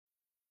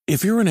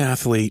If you're an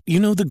athlete, you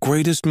know the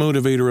greatest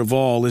motivator of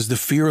all is the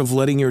fear of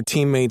letting your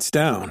teammates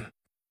down.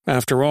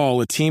 After all,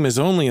 a team is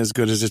only as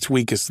good as its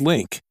weakest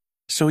link.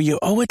 So you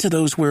owe it to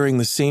those wearing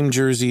the same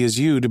jersey as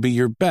you to be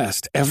your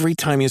best every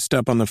time you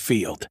step on the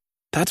field.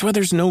 That's why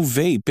there's no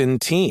vape in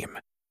team.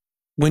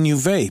 When you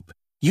vape,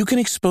 you can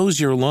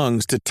expose your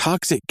lungs to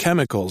toxic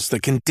chemicals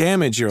that can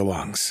damage your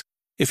lungs.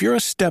 If you're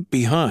a step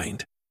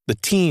behind, the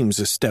team's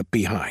a step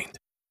behind.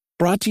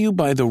 Brought to you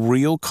by The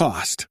Real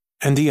Cost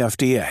and the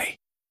FDA.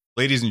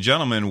 Ladies and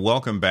gentlemen,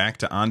 welcome back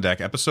to On Deck,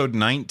 episode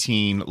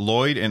 19.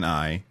 Lloyd and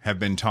I have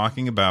been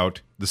talking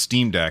about the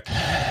Steam Deck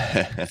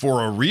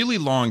for a really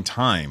long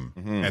time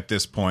at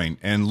this point.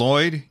 And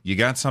Lloyd, you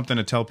got something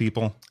to tell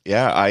people?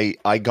 Yeah,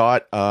 I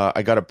got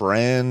a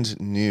brand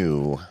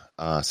new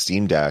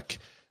Steam Deck.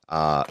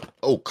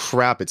 Oh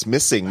crap, it's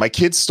missing. My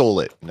kids stole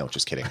it. No,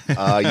 just kidding.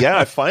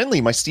 Yeah, finally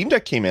my Steam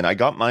Deck came in. I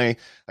got my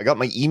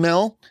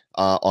email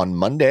on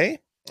Monday.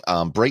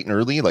 Bright and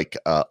early, like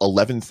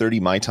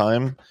 11:30 my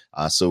time.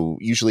 So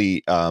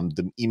usually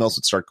the emails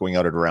would start going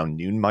out at around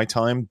noon my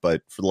time,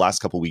 but for the last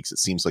couple of weeks, it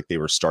seems like they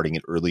were starting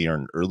it earlier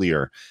and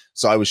earlier.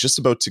 So I was just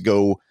about to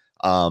go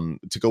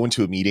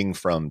into a meeting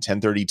from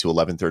 10:30 to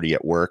 11:30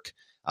 at work.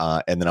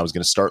 And then I was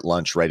going to start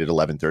lunch right at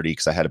 11:30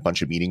 because I had a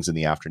bunch of meetings in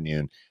the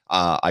afternoon.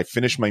 I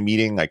finished my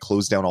meeting. I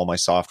closed down all my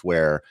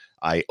software.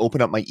 I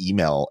open up my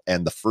email,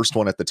 and the first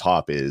one at the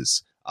top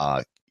is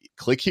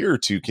click here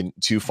to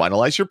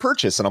finalize your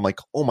purchase. And I'm like,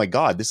 oh my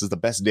God, this is the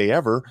best day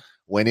ever.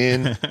 Went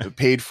in,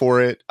 paid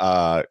for it,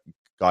 got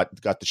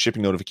the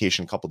shipping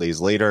notification a couple days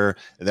later.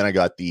 And then I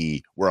got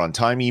the we're on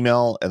time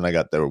email, and I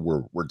got the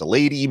we're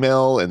delayed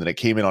email. And then it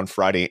came in on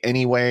Friday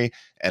anyway.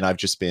 And I've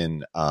just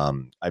been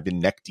I've been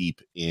neck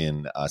deep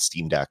in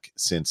Steam Deck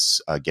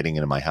since getting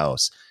into my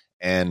house.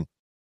 And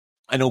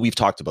I know we've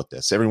talked about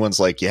this. Everyone's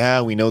like,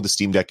 yeah, we know the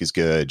Steam Deck is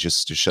good.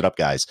 Just shut up,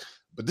 guys.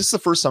 But this is the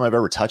first time I've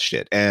ever touched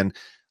it. And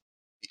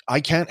I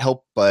can't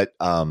help but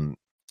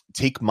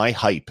take my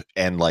hype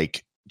and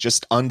like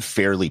just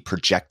unfairly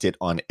project it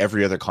on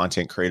every other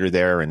content creator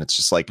there. And it's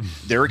just like,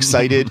 they're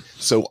excited,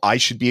 so I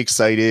should be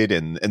excited.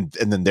 And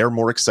then they're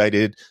more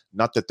excited.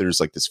 Not that there's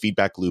like this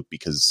feedback loop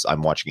because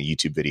I'm watching a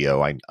YouTube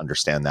video. I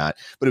understand that.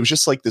 But it was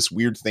just like this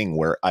weird thing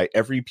where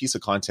every piece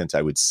of content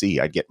I would see,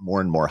 I'd get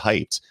more and more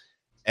hyped.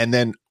 And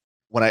then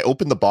when I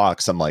open the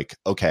box, I'm like,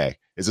 okay,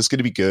 is this going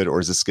to be good or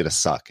is this going to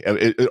suck?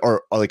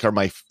 Or like, are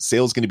my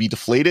sales going to be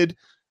deflated?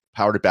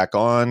 Powered it back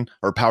on,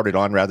 or powered it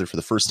on rather for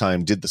the first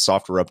time, did the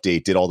software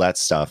update, did all that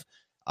stuff,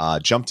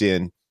 jumped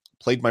in,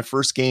 played my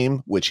first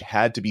game, which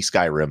had to be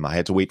Skyrim. I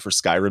had to wait for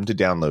Skyrim to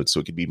download so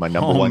it could be my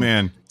number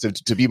one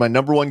to be my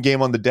number one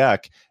game on the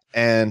deck.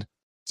 And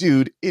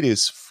dude, it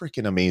is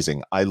freaking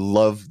amazing. I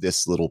love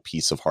this little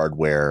piece of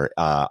hardware.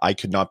 I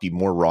could not be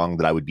more wrong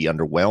that I would be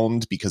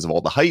underwhelmed because of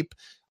all the hype.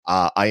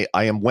 I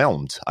am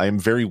whelmed. I am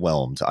very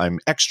whelmed. I'm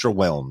extra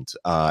whelmed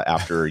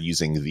after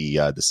using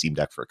the Steam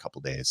Deck for a couple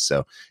days.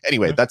 So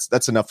anyway,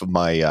 that's enough of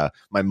my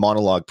my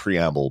monologue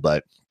preamble.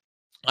 But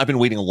I've been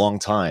waiting a long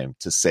time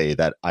to say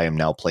that I am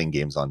now playing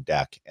games on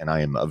deck, and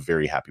I am a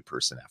very happy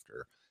person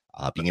after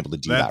being able to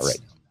do that right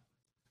now.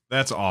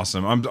 That's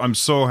awesome. I'm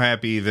so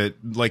happy that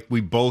like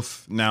we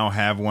both now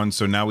have one,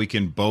 so now we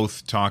can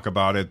both talk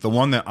about it. The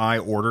one that I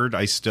ordered,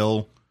 I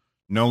still.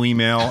 No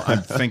email.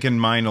 I'm thinking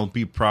mine will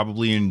be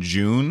probably in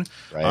June.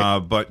 Right.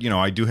 But, you know,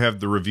 I do have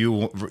the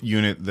review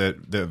unit that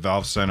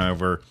Valve sent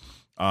over.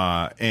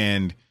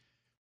 And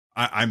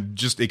I'm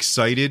just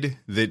excited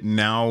that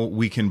now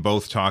we can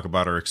both talk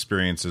about our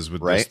experiences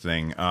with this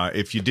thing.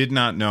 If you did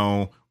not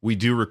know, we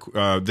do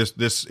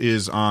this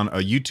is on a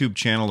YouTube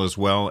channel as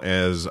well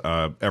as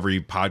every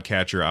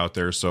podcatcher out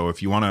there. So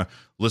if you want to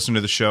listen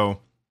to the show,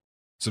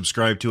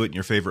 subscribe to it in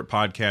your favorite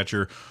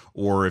podcatcher,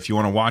 or if you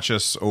want to watch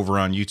us over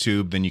on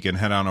YouTube, then you can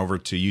head on over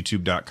to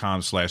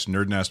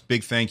youtube.com/nerdnest.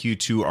 Big thank you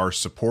to our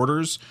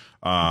supporters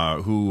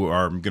who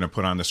are going to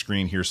put on the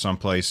screen here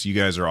someplace. You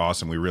guys are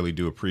awesome. We really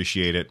do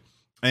appreciate it.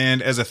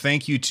 And as a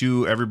thank you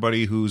to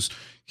everybody who's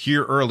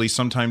here early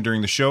sometime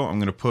during the show, I'm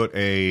going to put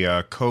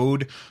a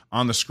code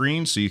on the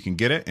screen so you can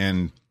get it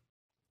and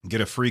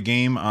get a free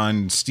game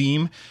on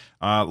Steam.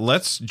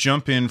 Let's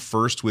jump in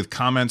first with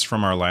comments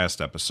from our last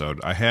episode.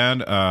 I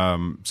had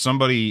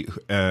somebody,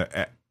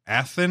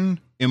 Athen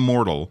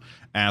Immortal,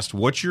 asked,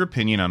 what's your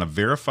opinion on a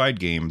verified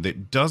game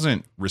that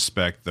doesn't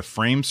respect the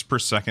frames per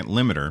second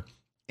limiter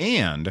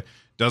and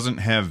doesn't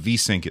have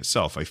VSync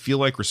itself? I feel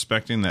like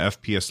respecting the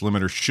FPS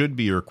limiter should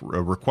be a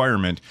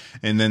requirement.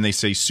 And then they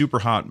say super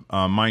hot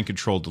mind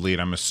control delete.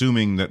 I'm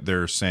assuming that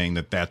they're saying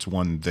that that's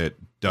one that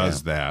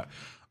does that.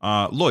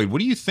 Lloyd, what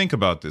do you think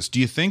about this? Do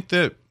you think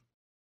that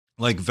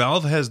like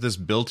Valve has this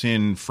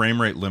built-in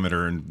frame rate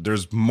limiter, and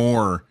there's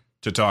more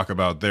to talk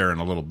about there in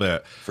a little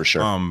bit for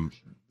sure,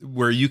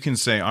 where you can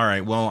say, all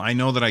right, well, I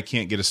know that I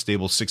can't get a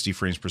stable 60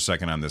 frames per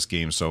second on this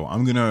game, so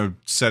I'm going to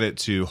set it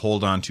to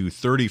hold on to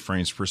 30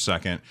 frames per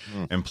second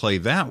and play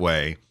that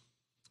way.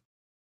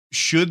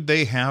 Should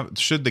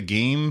the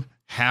game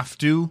have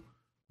to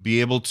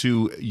be able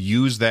to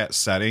use that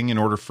setting in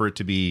order for it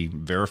to be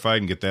verified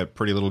and get that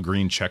pretty little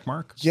green check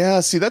mark? Yeah,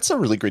 see, that's a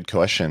really good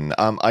question.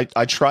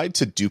 I tried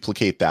to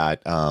duplicate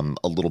that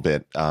a little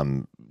bit.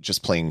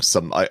 Just playing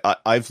some.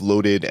 I've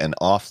loaded and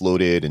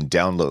offloaded and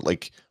download.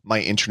 Like, my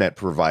internet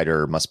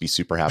provider must be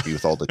super happy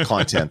with all the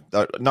content.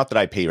 Not that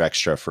I pay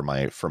extra for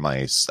my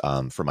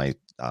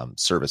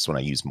service when I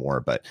use more,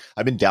 but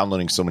I've been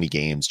downloading so many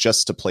games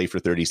just to play for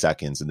 30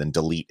 seconds and then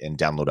delete and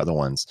download other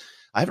ones.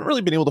 I haven't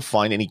really been able to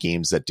find any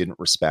games that didn't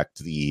respect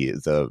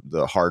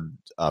the hard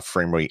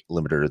frame rate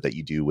limiter that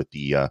you do with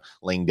the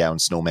laying down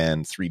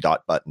snowman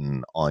 3-dot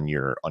button on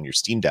your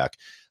Steam Deck.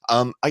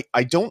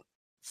 I don't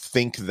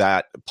think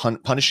that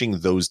punishing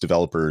those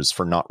developers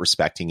for not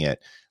respecting it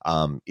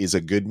is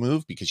a good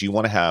move, because you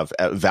want to have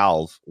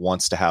Valve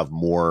wants to have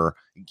more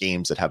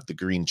games that have the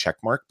green check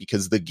mark,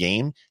 because the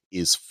game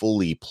is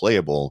fully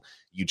playable.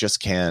 You just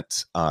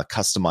can't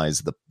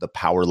customize the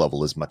power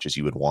level as much as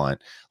you would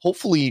want.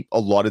 Hopefully, a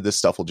lot of this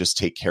stuff will just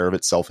take care of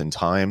itself in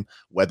time,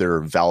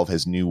 whether Valve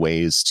has new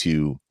ways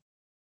to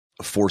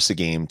force a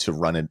game to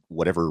run at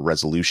whatever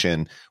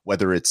resolution,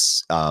 whether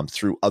it's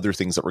through other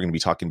things that we're going to be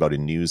talking about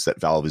in news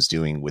that Valve is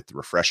doing with the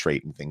refresh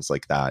rate and things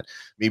like that.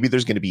 Maybe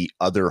there's going to be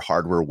other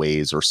hardware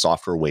ways or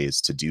software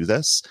ways to do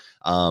this.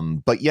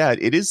 But yeah,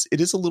 it is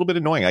a little bit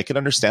annoying. I can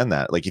understand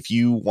that. Like, if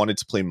you wanted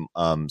to play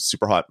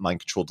Super Hot Mind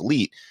Control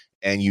Delete,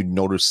 and you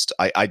noticed,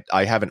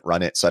 I haven't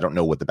run it, so I don't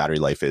know what the battery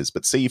life is,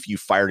 but say if you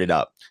fired it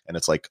up and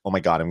it's like, oh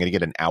my God, I'm going to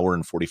get an hour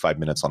and 45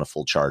 minutes on a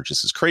full charge.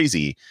 This is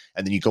crazy.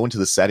 And then you go into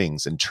the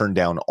settings and turn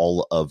down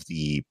all of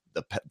the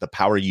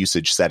power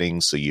usage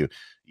settings. So you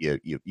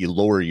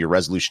lower your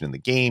resolution in the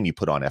game, you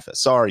put on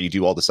FSR, you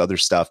do all this other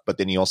stuff, but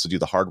then you also do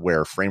the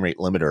hardware frame rate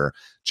limiter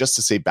just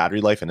to save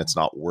battery life, and it's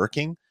not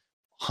working.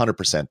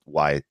 100%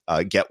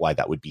 get why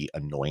that would be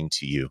annoying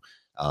to you.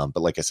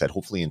 But like I said,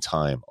 hopefully in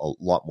time, a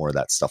lot more of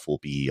that stuff will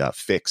be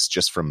fixed,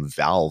 just from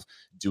Valve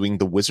doing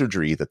the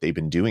wizardry that they've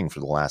been doing for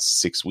the last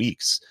 6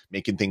 weeks,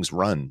 making things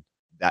run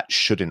that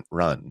shouldn't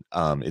run.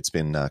 It's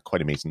been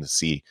quite amazing to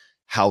see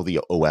how the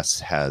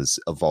OS has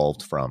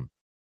evolved from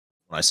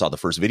when I saw the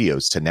first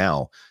videos to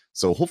now.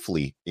 So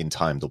hopefully in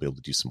time, they'll be able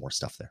to do some more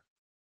stuff there.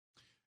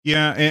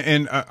 Yeah,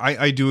 and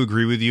I do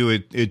agree with you.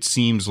 It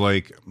seems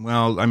like,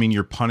 well, I mean,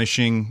 you're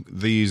punishing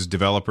these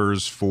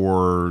developers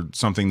for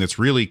something that's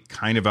really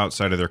kind of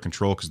outside of their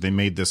control, because they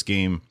made this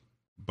game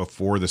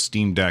before the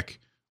Steam Deck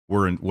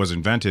was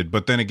invented.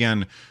 But then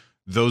again,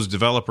 those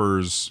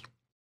developers,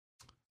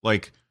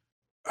 like,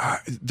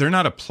 they're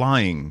not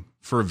applying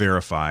for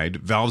verified.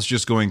 Valve's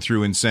just going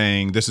through and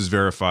saying this is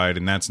verified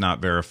and that's not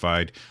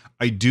verified.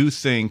 I do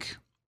think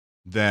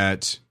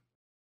that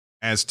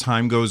as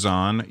time goes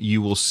on,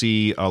 you will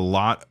see a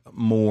lot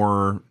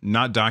more,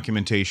 not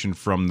documentation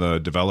from the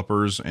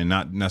developers and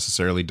not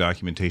necessarily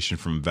documentation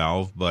from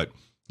Valve, but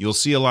you'll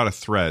see a lot of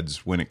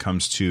threads when it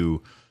comes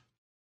to,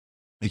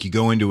 like, you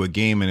go into a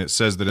game and it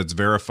says that it's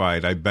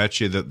verified. I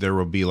bet you that there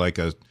will be like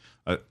a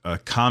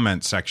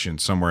comment section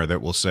somewhere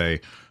that will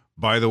say,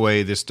 by the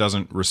way, this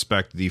doesn't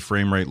respect the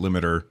frame rate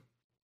limiter.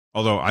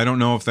 Although I don't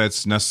know if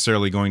that's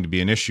necessarily going to be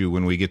an issue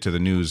when we get to the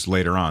news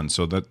later on.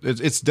 So that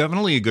it's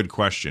definitely a good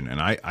question, and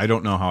I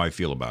don't know how I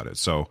feel about it.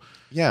 So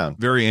yeah,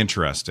 very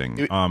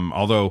interesting.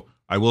 Although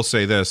I will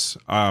say this,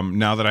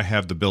 now that I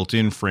have the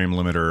built-in frame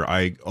limiter,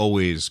 I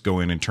always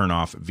go in and turn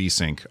off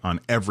VSync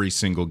on every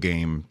single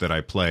game that I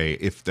play,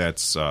 if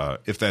that's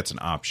an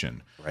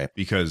option, right?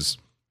 Because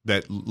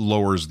that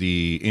lowers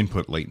the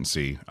input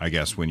latency, I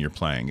guess, when you're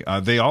playing.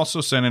 They also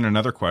sent in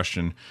another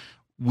question.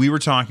 We were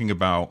talking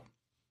about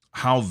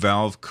how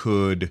Valve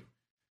could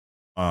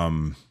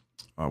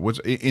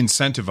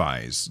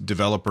incentivize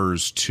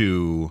developers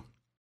to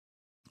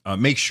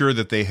make sure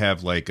that they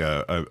have like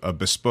a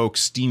bespoke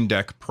Steam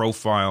Deck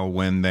profile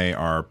when they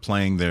are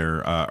playing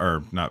their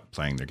or not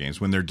playing their games,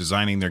 when they're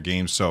designing their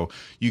games. So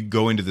you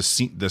go into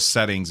the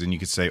settings and you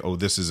could say, oh,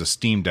 this is a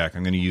Steam Deck,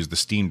 I'm going to use the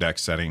Steam Deck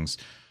settings.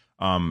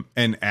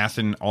 And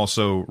Athen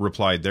also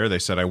replied there. They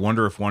said, I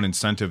wonder if one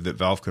incentive that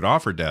Valve could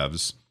offer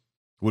devs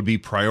would be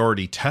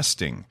priority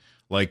testing.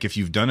 Like, if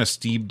you've done a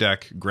Steam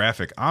Deck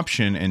graphic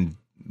option and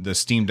the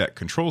Steam Deck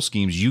control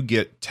schemes, you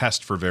get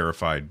test for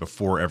verified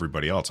before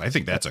everybody else. I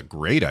think that's a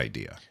great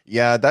idea.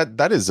 Yeah,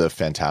 that is a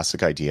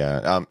fantastic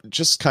idea.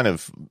 Just kind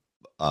of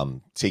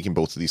taking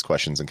both of these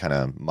questions and kind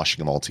of mushing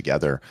them all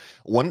together.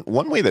 One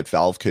way that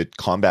Valve could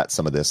combat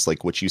some of this,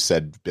 like what you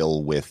said,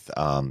 Bill, with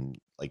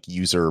like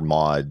user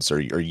mods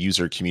or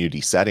user community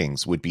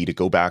settings, would be to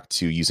go back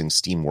to using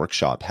Steam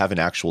Workshop, have an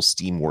actual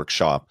Steam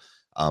Workshop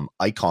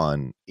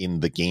icon in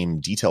the game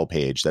detail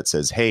page that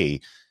says, hey,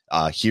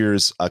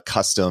 here's a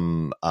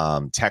custom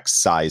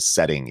text size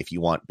setting. If you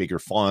want bigger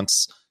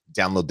fonts,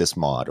 download this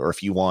mod, or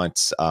if you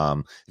want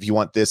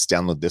this,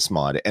 download this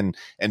mod, and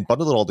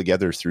bundle it all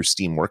together through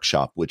Steam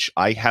Workshop, which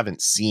I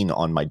haven't seen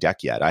on my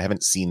deck yet. I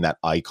haven't seen that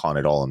icon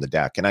at all on the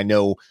deck, and I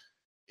know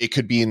it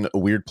could be in a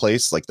weird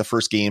place. Like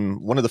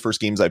one of the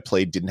first games I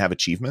played didn't have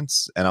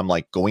achievements, and I'm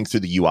like going through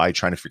the UI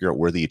trying to figure out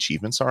where the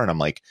achievements are, and I'm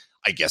like,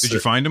 I guess Did you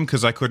find them?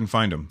 Because I couldn't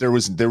find them. there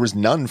was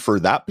none for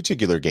that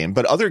particular game,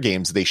 but other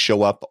games they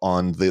show up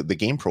on the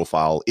game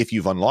profile if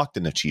you've unlocked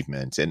an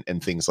achievement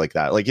and things like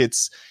that. Like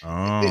it's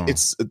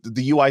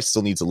the UI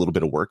still needs a little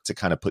bit of work to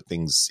kind of put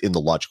things in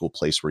the logical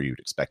place where you'd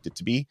expect it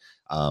to be.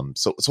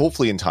 So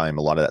hopefully in time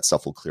a lot of that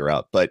stuff will clear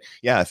up. But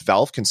yeah, if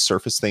Valve can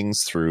surface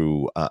things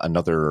through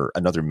another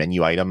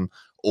menu item,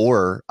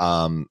 or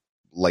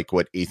like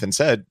what Ethan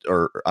said,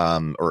 or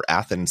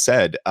Athen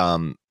said,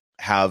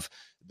 have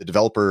the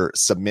developer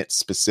submit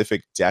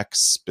specific deck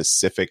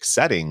specific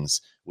settings,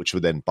 which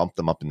would then bump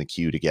them up in the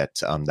queue to get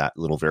that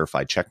little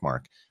verified check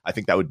mark. I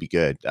think that would be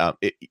good.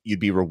 You'd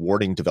be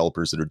rewarding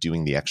developers that are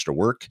doing the extra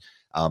work,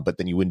 but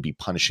then you wouldn't be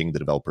punishing the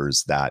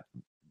developers that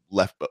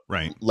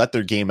let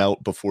their game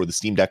out before the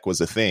Steam Deck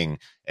was a thing,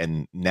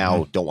 and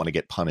now don't want to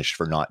get punished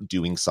for not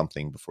doing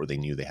something before they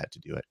knew they had to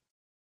do it.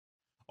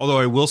 Although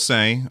I will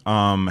say,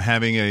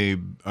 having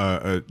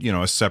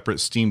a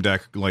separate Steam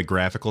Deck like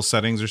graphical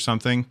settings or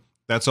something,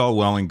 that's all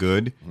well and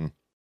good,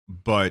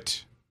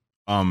 but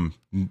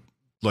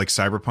like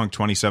Cyberpunk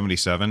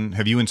 2077,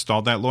 have you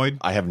installed that, Lloyd?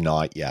 I have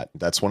not yet.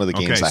 That's one of the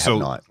games I have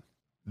not.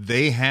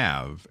 They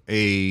have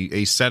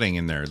a setting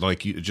in there,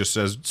 like it just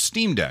says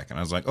Steam Deck, and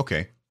I was like,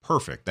 okay,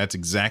 perfect. That's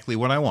exactly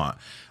what I want.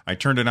 I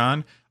turned it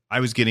on.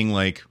 I was getting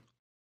like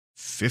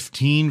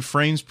 15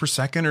 frames per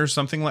second or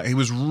something. Like it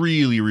was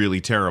really, really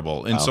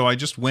terrible. And so I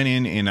just went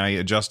in and I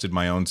adjusted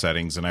my own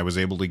settings, and I was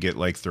able to get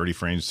like 30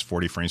 frames,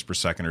 40 frames per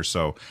second or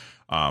so.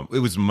 It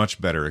was a much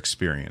better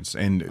experience.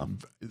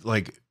 And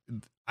like,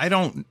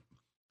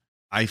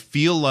 I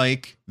feel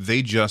like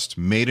they just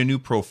made a new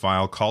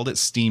profile, called it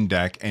Steam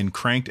Deck, and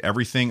cranked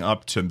everything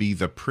up to be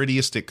the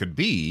prettiest it could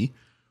be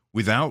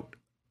without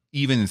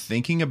even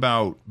thinking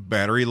about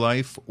battery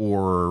life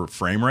or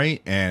frame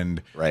rate.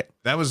 And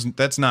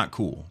that's not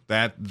cool.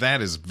 That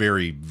is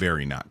very,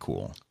 very not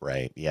cool.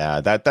 Right. Yeah,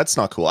 that's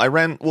not cool.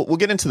 We'll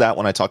get into that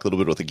when I talk a little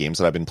bit about the games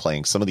that I've been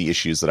playing, some of the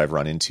issues that I've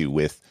run into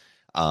with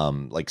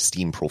like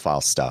Steam profile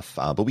stuff,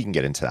 but we can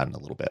get into that in a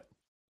little bit.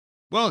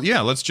 Well,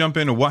 yeah, let's jump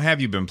into what have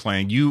you been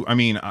playing.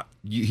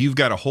 You've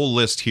got a whole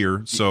list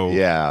here. So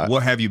yeah,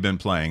 what have you been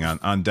playing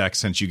on deck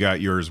since you got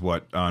yours,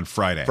 on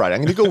Friday? I'm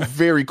going to go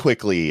very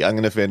quickly. I'm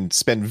going to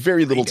spend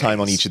very little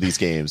time on each of these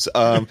games.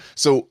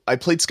 So I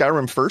played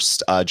Skyrim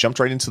first, jumped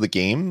right into the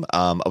game.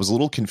 I was a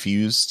little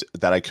confused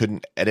that I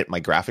couldn't edit my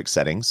graphic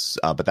settings,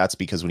 but that's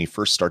because when you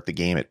first start the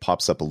game, it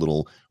pops up a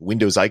little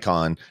Windows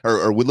icon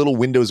or a little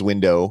Windows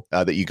window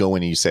that you go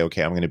in and you say,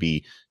 okay, I'm going to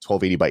be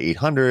 1280 by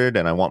 800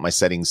 and I want my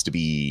settings to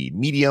be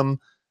medium.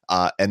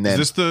 And then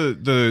is this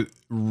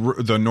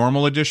the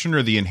normal edition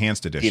or the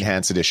enhanced edition? The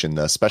enhanced edition,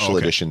 the special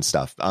edition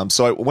stuff.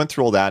 So I went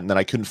through all that, and then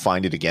I couldn't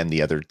find it again.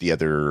 The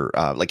other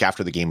like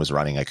after the game was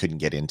running, I couldn't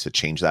get in to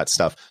change that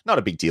stuff. Not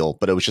a big deal,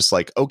 but it was just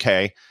like,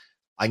 okay,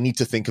 I need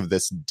to think of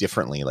this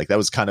differently. Like that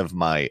was kind of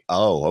my,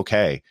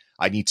 okay,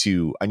 I need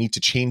to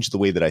change the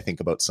way that I think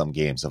about some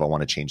games if I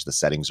want to change the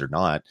settings or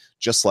not.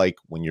 Just like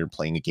when you're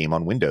playing a game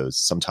on Windows,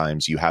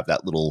 sometimes you have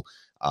that little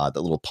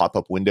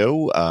pop-up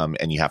window,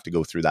 and you have to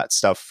go through that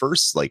stuff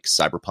first. Like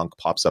Cyberpunk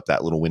pops up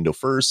that little window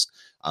first.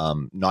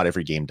 Not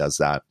every game does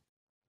that.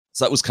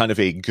 So that was kind of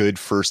a good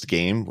first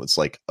game. It's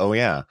like, oh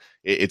yeah,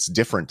 it's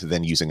different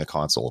than using a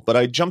console. But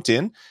I jumped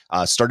in,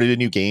 started a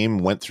new game,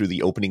 went through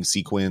the opening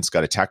sequence,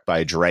 got attacked by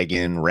a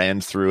dragon, ran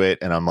through it,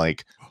 and I'm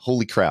like,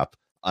 holy crap,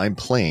 I'm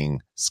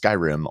playing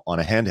Skyrim on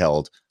a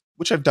handheld,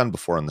 which I've done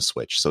before on the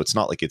Switch. So it's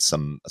not like it's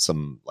some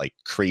like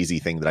crazy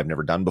thing that I've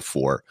never done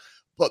before.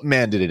 But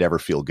man, did it ever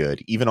feel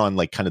good, even on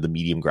like kind of the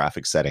medium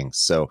graphic settings.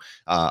 So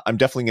I'm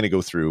definitely going to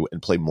go through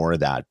and play more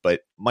of that.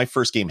 But my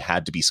first game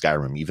had to be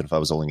Skyrim, even if I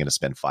was only going to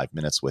spend 5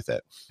 minutes with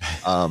it.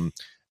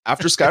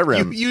 After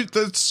Skyrim,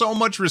 there's so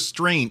much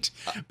restraint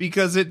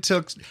because it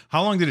took.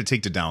 How long did it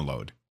take to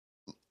download?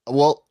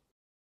 Well,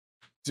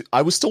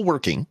 I was still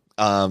working.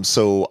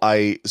 So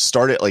I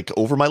started like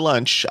over my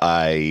lunch,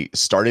 I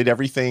started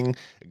everything,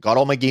 got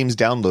all my games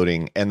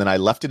downloading, and then I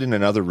left it in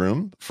another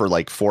room for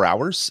like 4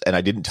 hours and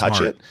I didn't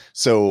touch it.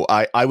 So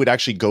I would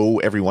actually go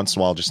every once in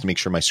a while just to make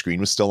sure my screen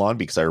was still on,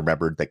 because I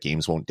remembered that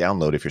games won't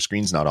download if your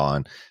screen's not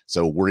on.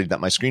 So worried that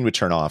my screen would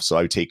turn off. So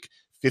I would take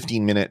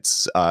 15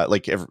 minutes,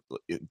 the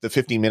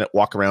 15-minute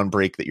walk around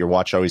break that your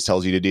watch always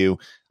tells you to do.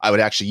 I would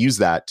actually use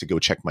that to go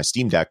check my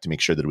Steam Deck to make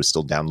sure that it was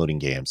still downloading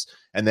games.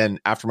 And then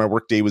after my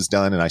work day was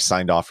done and I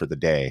signed off for the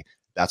day,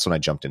 that's when I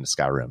jumped into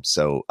Skyrim.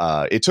 So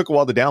it took a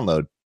while to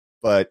download,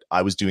 but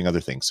I was doing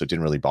other things, so it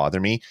didn't really bother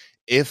me.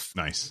 If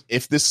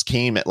this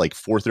came at like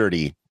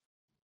 4:30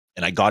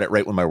 and I got it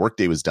right when my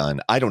workday was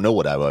done, I don't know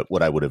what I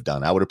would have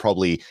done. I would have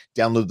probably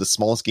downloaded the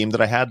smallest game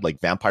that I had,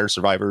 like Vampire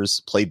Survivors,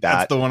 played that.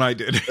 That's the one I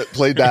did.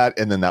 Played that,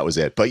 and then that was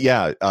it. But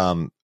yeah,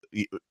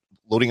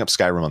 loading up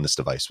Skyrim on this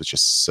device was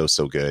just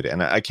so good,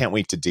 and I can't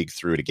wait to dig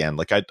through it again.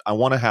 Like I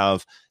want to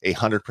have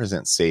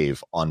 100%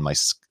 save on my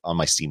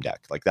Steam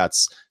Deck. Like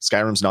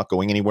Skyrim's not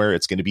going anywhere.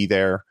 It's going to be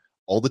there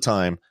all the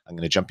time. I'm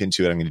going to jump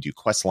into it. I'm going to do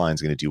quest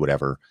lines. I'm going to do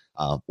whatever.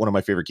 One of my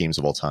favorite games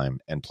of all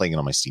time, and playing it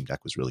on my Steam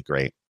Deck was really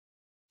great.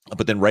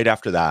 But then right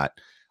after that,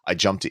 I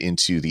jumped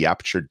into the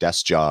Aperture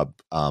Desk Job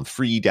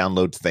free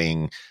download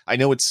thing. I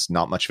know it's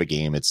not much of a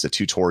game. It's a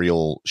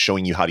tutorial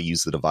showing you how to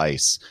use the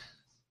device.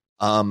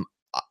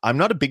 I'm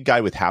not a big guy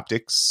with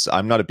haptics.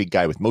 I'm not a big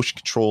guy with motion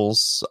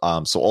controls.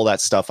 So all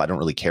that stuff I don't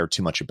really care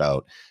too much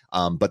about.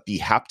 But the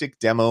haptic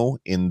demo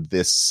in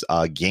this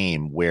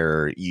game,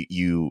 where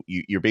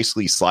you're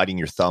basically sliding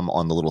your thumb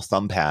on the little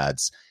thumb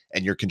pads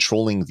and you're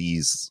controlling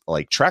these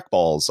like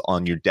trackballs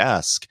on your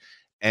desk.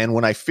 And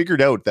when I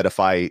figured out that if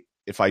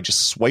I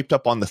just swiped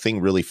up on the thing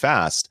really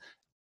fast,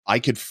 I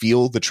could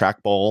feel the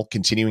trackball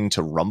continuing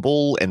to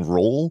rumble and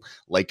roll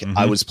like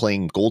I was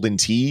playing Golden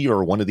Tee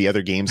or one of the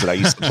other games that I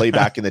used to play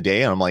back in the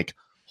day. And I'm like,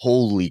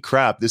 holy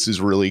crap, this is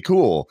really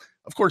cool.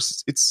 Of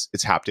course, it's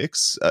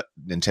haptics.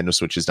 Nintendo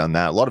Switch has done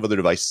that. A lot of other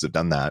devices have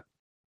done that.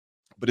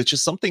 But it's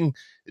just something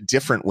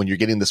different when you're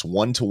getting this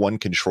one-to-one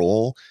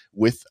control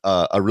with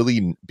a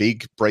really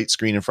big, bright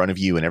screen in front of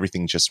you and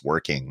everything just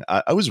working.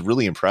 I was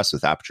really impressed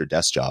with Aperture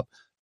Desk Job.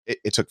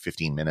 It took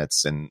 15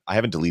 minutes, and I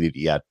haven't deleted it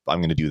yet. I'm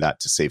going to do that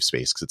to save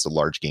space because it's a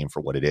large game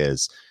for what it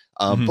is.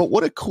 But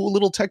what a cool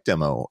little tech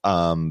demo.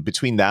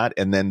 Between that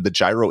and then the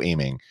gyro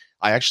aiming.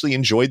 I actually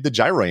enjoyed the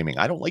gyro aiming.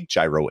 I don't like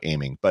gyro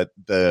aiming, but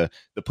the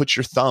put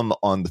your thumb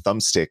on the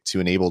thumbstick to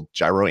enable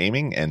gyro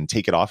aiming and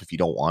take it off if you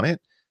don't want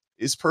it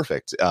is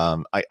perfect.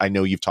 I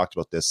know you've talked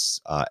about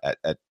this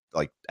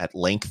at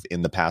length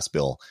in the past,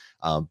 Bill,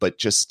 but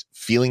just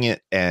feeling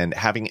it and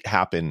having it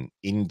happen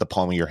in the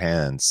palm of your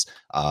hands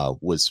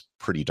was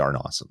pretty darn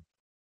awesome.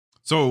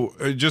 So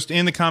just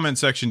in the comment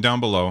section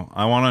down below,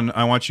 I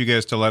want you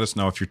guys to let us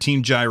know if you're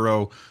team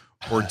gyro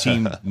or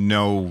team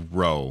no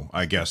row,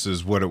 I guess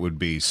is what it would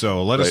be.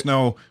 So let us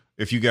know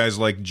if you guys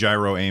like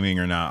gyro aiming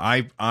or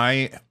not.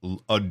 I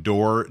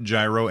adore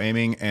gyro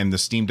aiming, and the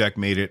Steam Deck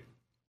made it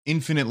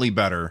infinitely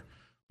better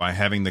by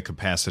having the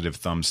capacitive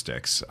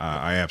thumbsticks.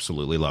 I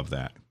absolutely love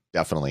that.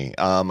 Definitely.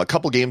 A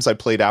couple games I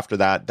played after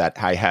that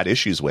I had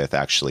issues with,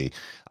 actually.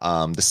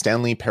 The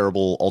Stanley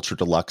Parable Ultra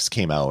Deluxe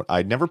came out.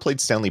 I'd never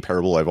played Stanley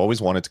Parable. I've always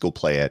wanted to go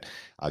play it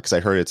because I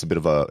heard it's a bit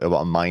of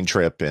a mind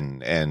trip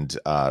and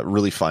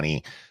really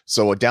funny.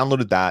 So I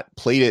downloaded that,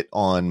 played it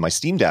on my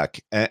Steam Deck,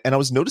 and I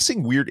was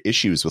noticing weird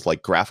issues with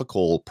like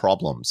graphical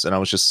problems. And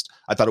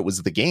I thought it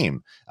was the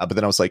game. But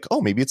then I was like,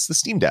 oh, maybe it's the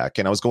Steam Deck.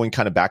 And I was going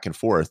kind of back and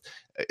forth.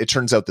 It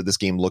turns out that this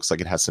game looks like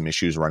it has some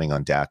issues running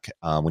on deck.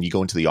 When you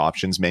go into the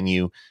options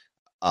menu,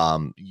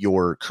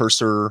 your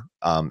cursor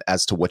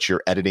as to what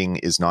you're editing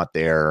is not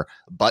there.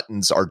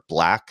 Buttons are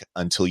black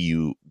until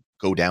you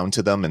go down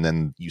to them, and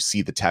then you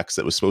see the text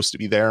that was supposed to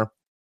be there.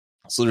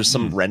 So there's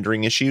some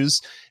rendering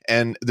issues,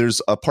 and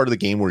there's a part of the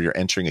game where you're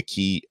entering a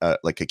key,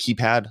 like a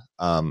keypad,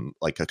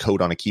 like a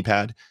code on a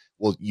keypad.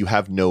 Well, you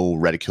have no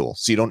reticule,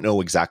 so you don't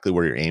know exactly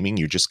where you're aiming.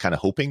 You're just kind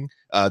of hoping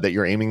that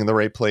you're aiming in the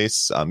right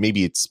place.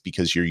 Maybe it's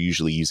because you're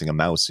usually using a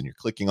mouse and you're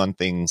clicking on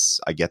things.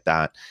 I get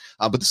that.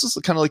 But this is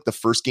kind of like the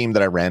first game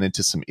that I ran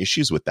into some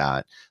issues with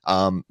that.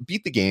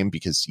 Beat the game,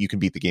 because you can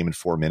beat the game in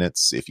 4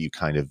 minutes if you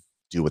kind of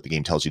do what the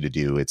game tells you to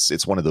do.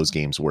 It's one of those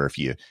games where if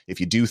you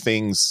do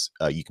things,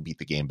 you can beat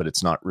the game, but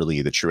it's not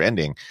really the true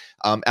ending.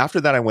 After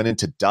that, I went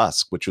into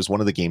Dusk, which was one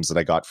of the games that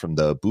I got from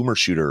the Boomer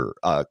Shooter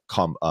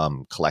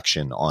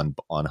collection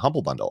on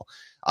Humble Bundle.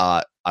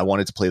 I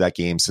wanted to play that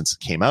game since it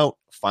came out.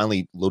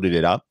 Finally loaded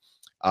it up.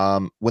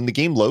 When the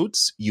game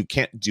loads, you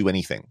can't do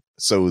anything.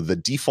 So the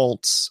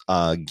default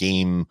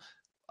game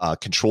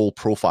control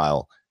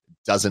profile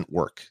doesn't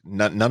work.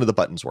 None of the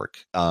buttons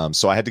work.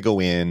 So I had to go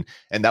in,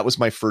 and that was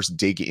my first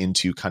dig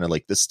into kind of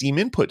like the Steam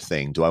input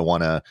thing. Do I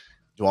want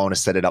to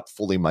set it up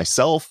fully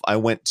myself? I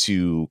went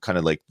to kind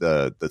of like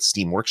the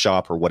Steam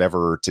Workshop or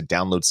whatever to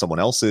download someone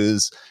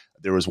else's.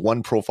 There was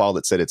one profile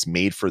that said it's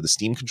made for the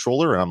Steam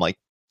controller, and I'm like,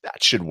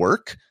 that should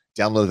work.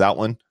 Download that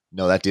one.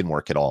 No, that didn't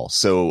work at all.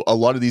 So a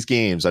lot of these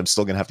games, I'm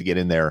still going to have to get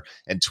in there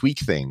and tweak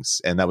things.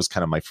 And that was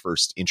kind of my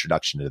first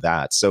introduction to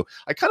that. So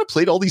I kind of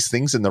played all these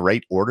things in the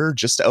right order,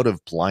 just out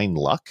of blind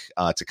luck,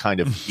 to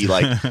kind of be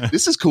like,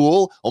 this is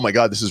cool. Oh my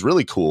God, this is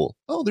really cool.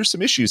 Oh, there's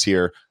some issues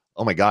here.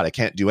 Oh my God, I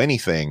can't do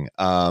anything.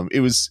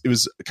 It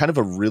was kind of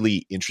a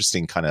really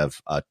interesting kind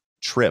of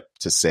trip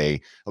to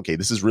say, okay,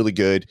 this is really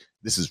good.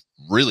 This is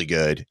really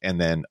good.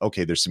 And then,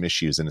 okay, there's some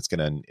issues, and it's going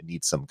to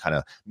need some kind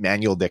of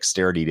manual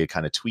dexterity to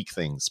kind of tweak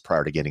things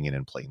prior to getting in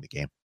and playing the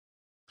game.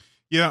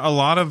 Yeah, a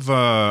lot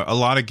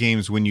of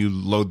games, when you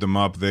load them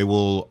up, they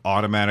will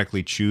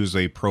automatically choose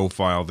a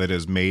profile that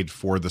is made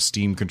for the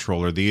Steam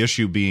controller. The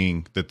issue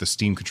being that the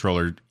Steam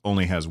controller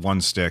only has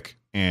one stick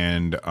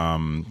and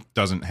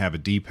doesn't have a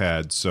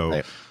D-pad.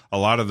 So a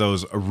lot of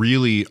those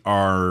really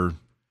are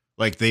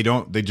like they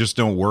just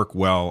don't work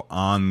well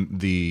on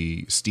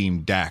the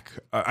Steam Deck.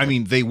 I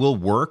mean, they will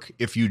work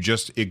if you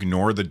just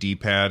ignore the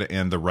D-pad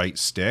and the right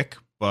stick,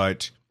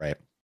 but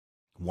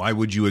why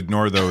would you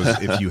ignore those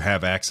if you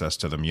have access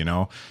to them, you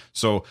know?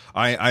 So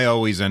I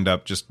always end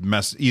up just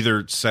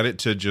either set it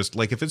to just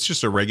like, if it's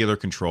just a regular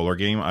controller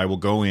game, I will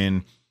go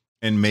in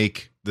and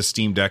make the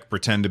Steam Deck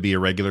pretend to be a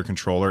regular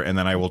controller, and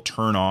then I will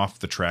turn off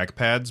the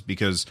trackpads,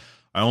 because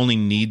I only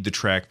need the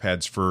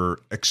trackpads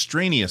for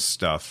extraneous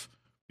stuff,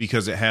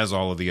 because it has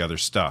all of the other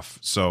stuff.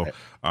 So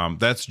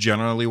that's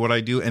generally what I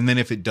do. And then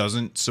if it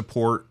doesn't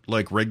support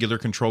like regular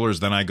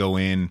controllers, then I go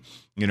in,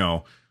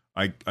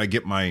 I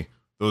get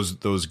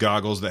those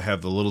goggles that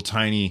have the little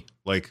tiny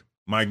like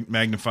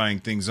magnifying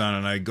things on,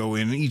 and I go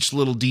in each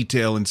little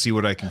detail and see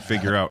what I can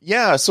figure out.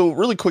 Yeah, so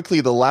really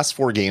quickly, the last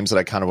 4 games that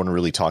I kind of want to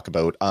really talk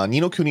about.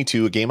 Ni no Kuni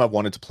 2, a game I've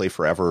wanted to play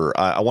forever.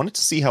 I wanted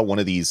to see how one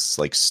of these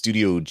like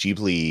Studio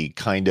Ghibli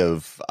kind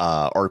of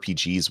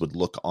RPGs would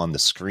look on the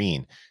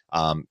screen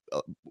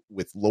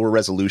with lower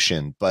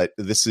resolution, but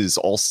this is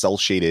all cell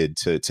shaded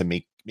to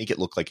make it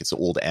look like it's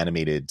old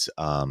animated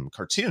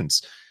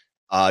cartoons.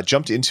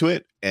 Jumped into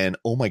it, and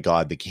oh my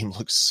god, the game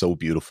looks so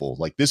beautiful.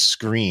 Like, this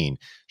screen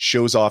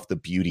shows off the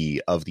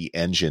beauty of the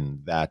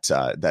engine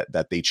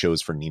that they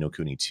chose for Ni no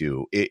Kuni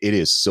 2. It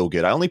is so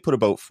good. I only put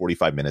about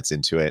 45 minutes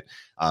into it,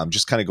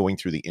 just kind of going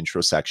through the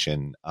intro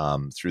section,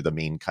 through the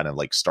main kind of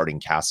like starting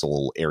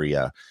castle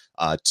area,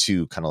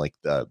 to kind of like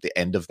the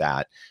end of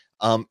that.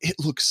 It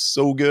looks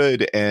so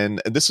good.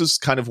 And this is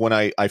kind of when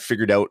I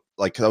figured out,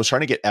 like, 'cause I was trying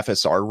to get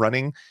FSR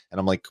running, and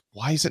I'm like,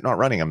 why is it not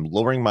running? I'm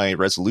lowering my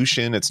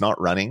resolution. It's not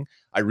running.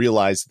 I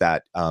realized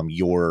that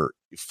your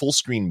full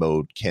screen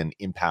mode can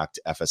impact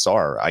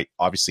FSR. I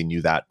obviously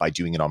knew that by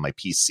doing it on my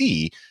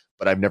PC,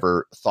 but I've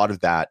never thought of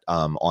that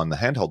on the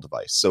handheld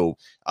device. So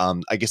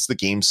I guess the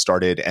game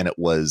started, and it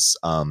was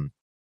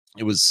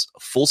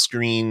full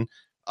screen,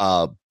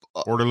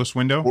 borderless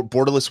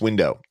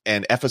window,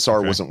 and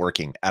FSR wasn't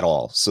working at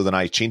all. So then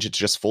I changed it to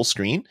just full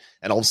screen,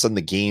 and all of a sudden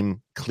the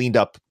game cleaned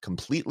up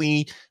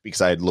completely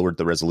because I had lowered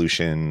the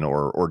resolution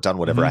or done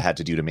whatever I had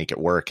to do to make it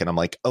work. And I'm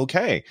like,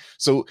 okay.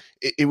 So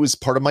it was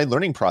part of my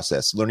learning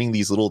process, learning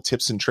these little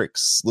tips and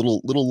tricks,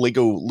 little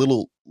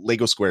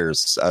Lego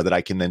squares that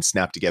I can then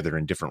snap together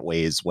in different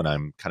ways when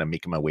I'm kind of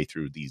making my way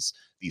through these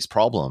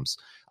problems.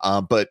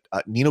 But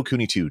Ni no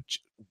Kuni 2,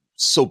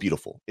 so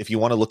beautiful. If you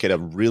want to look at a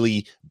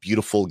really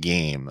beautiful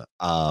game,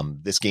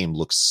 this game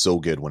looks so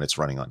good when it's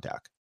running on DAC.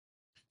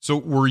 So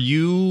were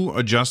you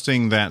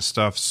adjusting that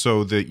stuff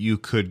so that you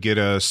could get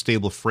a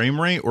stable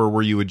frame rate, or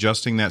were you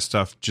adjusting that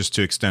stuff just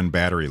to extend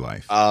battery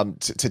life?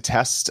 To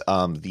test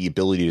the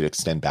ability to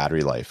extend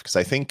battery life, because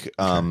I think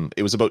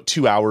it was about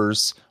 2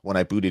 hours when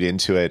I booted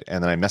into it,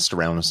 and then I messed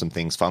around with some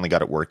things, finally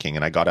got it working,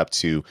 and I got up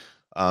to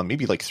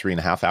maybe like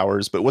 3.5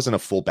 hours, but it wasn't a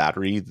full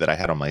battery that I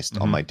had on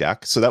my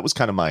deck. So that was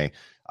kind of my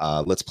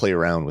let's play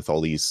around with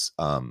all these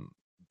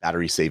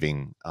battery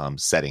saving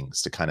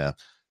settings to kind of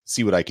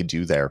see what I could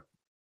do there.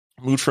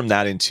 Moved from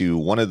that into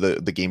one of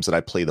the games that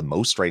I play the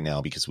most right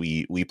now, because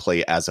we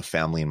play as a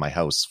family in my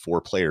house,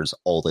 4 players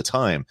all the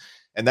time,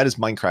 and that is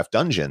Minecraft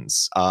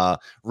Dungeons.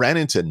 Ran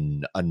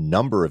into a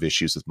number of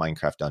issues with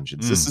Minecraft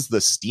Dungeons. This is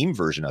the Steam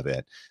version of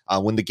it.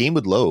 When the game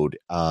would load,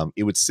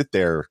 it would sit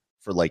there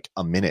for like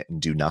a minute and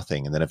do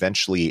nothing, and then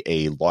eventually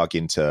a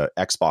login to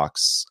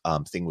Xbox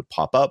thing would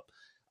pop up,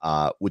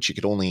 which you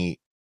could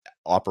only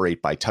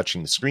operate by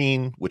touching the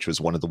screen, which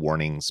was one of the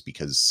warnings,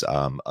 because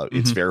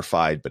it's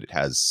verified, but it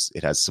has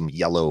some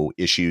yellow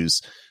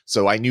issues.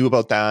 So I knew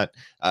about that.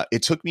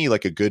 It took me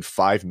like a good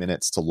 5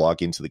 minutes to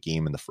log into the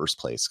game in the first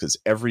place, because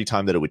every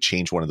time that it would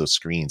change one of those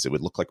screens, it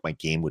would look like my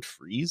game would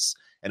freeze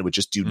and it would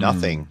just do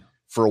nothing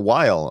for a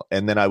while.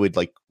 And then I would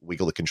like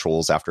wiggle the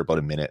controls after about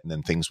a minute, and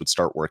then things would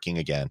start working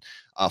again.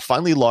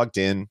 Finally logged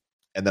in,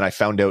 and then I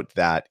found out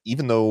that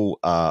even though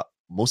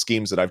most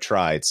games that I've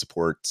tried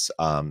support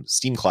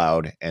Steam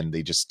Cloud, and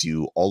they just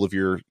do all of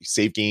your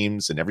save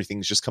games and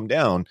everything's just come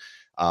down,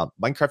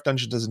 Minecraft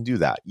Dungeon doesn't do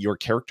that. Your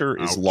character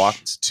is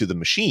locked to the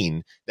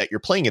machine that you're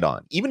playing it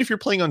on. Even if you're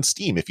playing on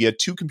Steam, if you had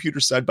 2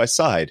 computers side by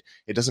side,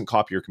 it doesn't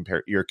copy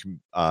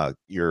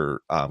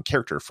your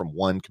character from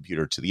one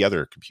computer to the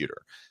other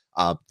computer.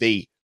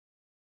 They,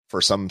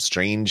 for some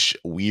strange,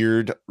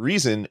 weird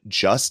reason,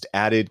 just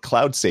added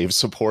cloud save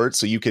support,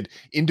 so you could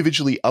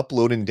individually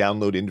upload and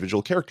download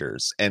individual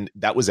characters, and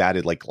that was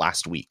added like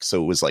last week.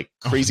 So it was like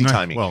crazy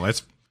timing. Well,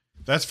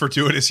 that's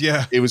fortuitous.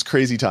 Yeah, it was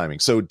crazy timing.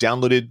 So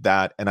downloaded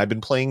that, and I've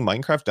been playing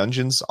Minecraft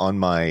Dungeons on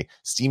my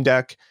Steam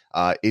Deck.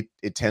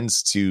 It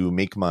tends to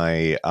make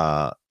my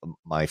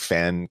my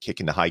fan kick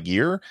into high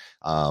gear.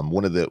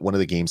 One of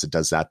the games that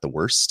does that the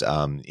worst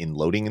in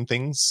loading and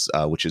things,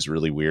 which is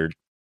really weird.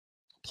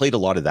 Played a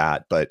lot of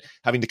that, but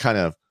having to kind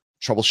of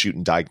troubleshoot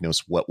and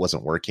diagnose what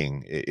wasn't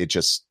working, it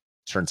just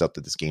turns out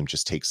that this game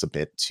just takes a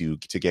bit to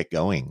get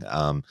going.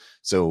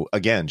 So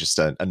again, just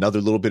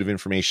another little bit of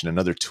information,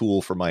 another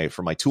tool for my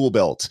tool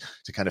belt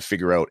to kind of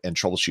figure out and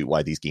troubleshoot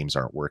why these games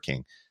aren't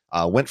working.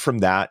 Went from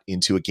that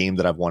into a game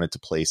that I've wanted to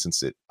play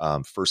since it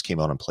first came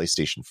out on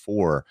PlayStation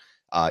 4,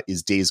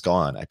 is Days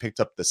Gone. I picked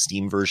up the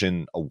Steam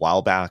version a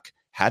while back,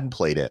 hadn't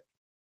played it,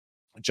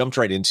 jumped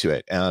right into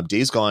it.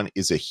 Days Gone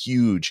is a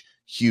huge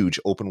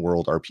open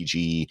world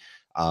RPG,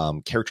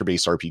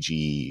 character-based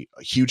RPG,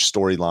 a huge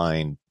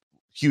storyline,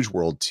 huge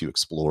world to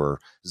explore,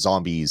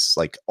 zombies,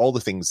 like all the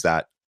things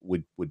that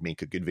would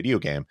make a good video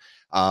game.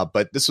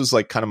 But this was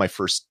like kind of my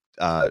first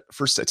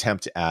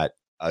attempt at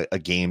a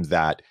game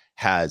that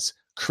has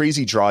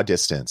crazy draw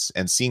distance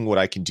and seeing what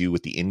I can do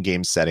with the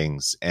in-game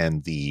settings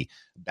and the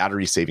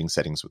battery saving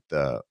settings with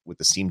the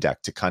Steam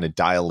Deck to kind of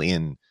dial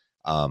in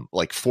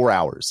like 4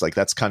 hours. Like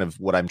that's kind of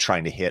what I'm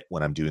trying to hit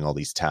when I'm doing all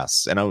these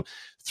tests. And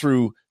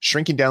through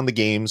shrinking down the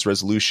game's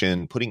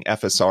resolution, putting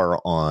FSR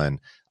on,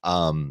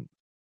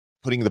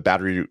 putting the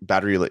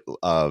battery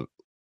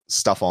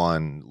stuff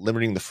on,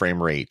 limiting the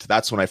frame rate.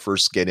 That's when I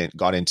first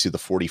got into the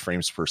 40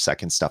 frames per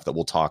second stuff that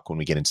we'll talk when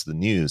we get into the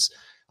news.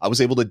 I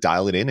was able to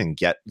dial it in and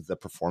get the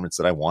performance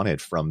that I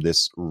wanted from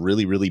this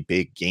really, really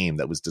big game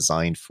that was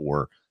designed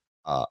for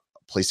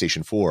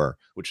PlayStation 4,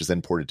 which was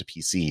then ported to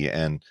PC.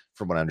 And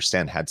from what I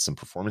understand, had some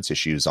performance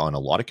issues on a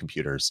lot of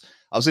computers.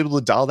 I was able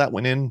to dial that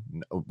one in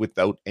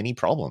without any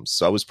problems.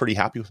 So I was pretty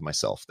happy with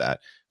myself that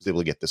I was able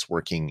to get this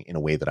working in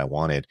a way that I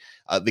wanted.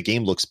 The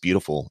game looks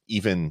beautiful,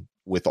 even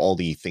with all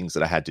the things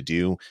that I had to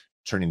do,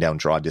 turning down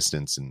draw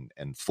distance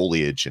and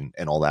foliage and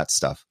all that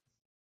stuff.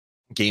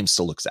 Game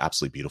still looks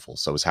absolutely beautiful.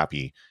 So I was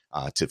happy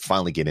to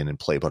finally get in and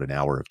play about an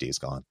hour of Days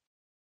Gone.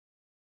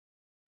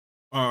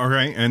 All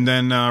right. And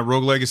then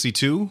Rogue Legacy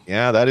 2.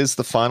 Yeah, that is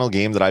the final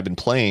game that I've been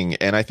playing.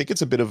 And I think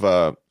it's a bit of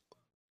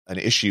an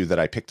issue that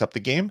I picked up the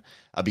game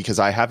because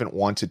I haven't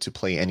wanted to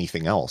play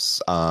anything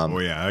else.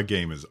 That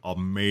game is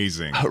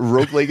amazing.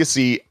 Rogue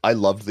Legacy, I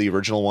loved the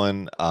original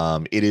one.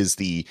 It is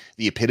the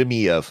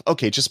epitome of,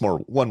 okay, just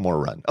one more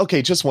run.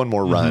 Okay, just one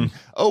more run.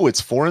 Oh,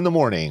 it's 4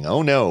 a.m.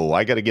 Oh no,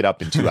 I got to get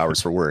up in 2 hours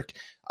for work.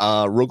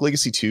 Rogue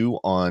Legacy 2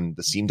 on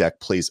the Steam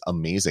Deck plays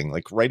amazing.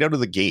 Like right out of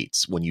the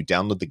gates, when you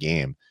download the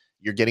game,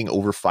 you're getting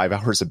over 5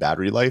 hours of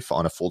battery life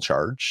on a full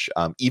charge,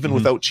 even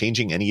without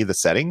changing any of the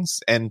settings.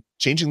 And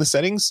changing the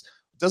settings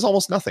does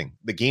almost nothing.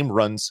 The game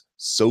runs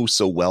so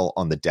well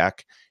on the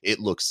deck. It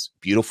looks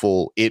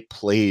beautiful. It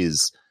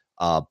plays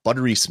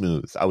buttery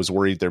smooth. I was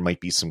worried there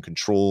might be some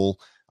control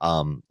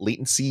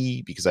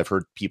latency because I've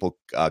heard people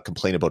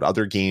complain about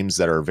other games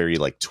that are very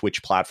like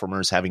Twitch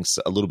platformers having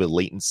a little bit of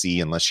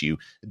latency unless you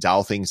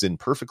dial things in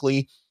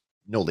perfectly.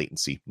 No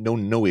latency,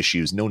 no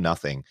issues, no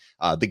nothing.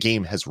 The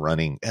game has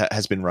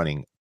been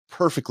running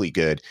perfectly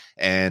good,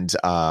 and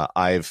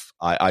I've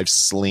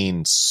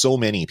slain so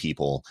many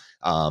people.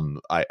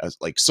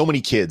 Like so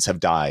many kids have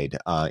died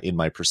in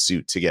my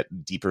pursuit to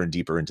get deeper and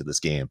deeper into this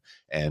game,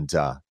 and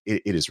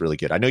it is really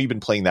good. I know you've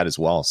been playing that as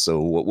well. So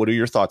what are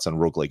your thoughts on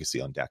Rogue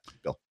Legacy on deck,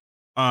 Bill?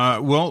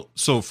 Well,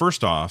 so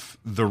first off,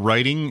 the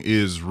writing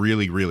is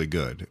really, really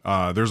good.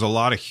 There's a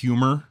lot of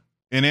humor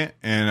in it,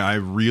 and I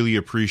really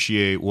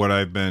appreciate what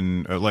I've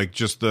been like,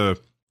 just the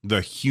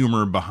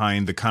humor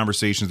behind the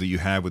conversations that you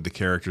have with the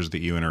characters that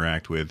you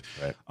interact with.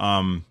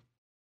 Right.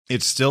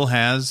 It still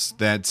has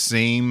that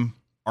same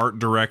art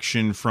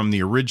direction from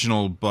the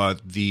original,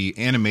 but the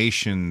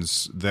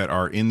animations that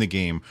are in the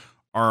game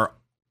are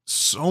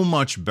so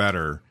much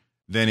better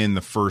than in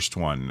the first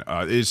one.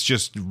 It's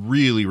just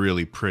really,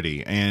 really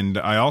pretty. And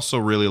I also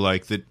really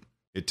like that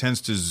it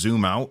tends to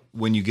zoom out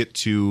when you get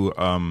to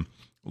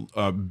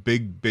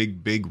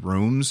big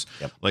rooms.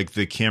 Yep. Like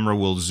the camera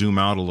will zoom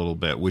out a little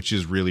bit, which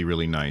is really,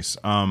 really nice.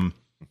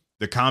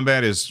 The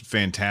combat is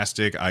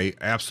fantastic. I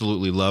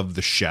absolutely love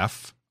the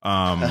chef.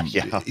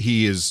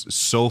 He is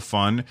so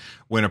fun.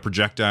 When a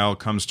projectile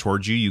comes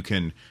towards you, you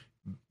can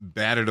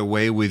bat it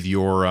away with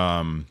your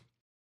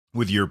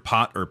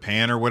pot or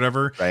pan or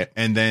whatever. Right.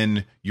 And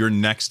then your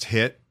next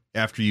hit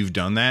after you've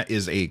done that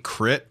is a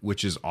crit,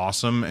 which is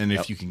awesome. And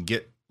if you can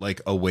get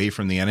like away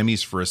from the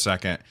enemies for a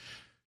second,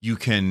 you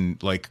can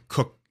like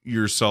cook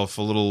yourself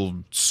a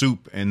little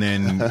soup and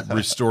then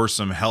restore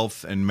some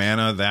health and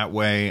mana that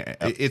way.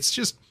 Yep. It's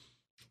just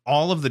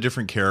all of the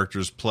different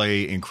characters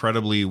play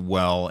incredibly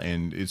well,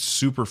 and it's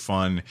super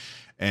fun.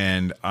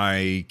 And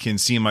I can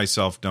see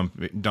myself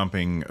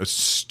dumping a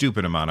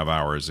stupid amount of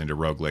hours into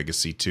Rogue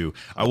Legacy 2.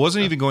 I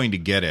wasn't even going to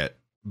get it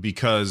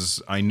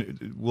because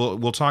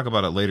we'll talk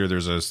about it later.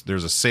 There's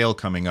a sale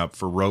coming up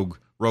for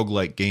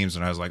roguelike games,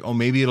 and I was like, oh,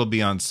 maybe it'll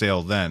be on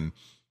sale then.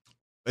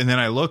 And then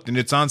I looked, and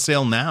it's on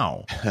sale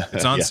now.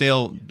 It's on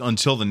sale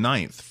until the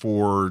 9th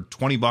for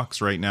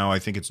 $20 right now. I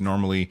think it's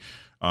normally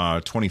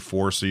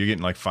 $24, so you're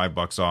getting like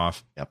 $5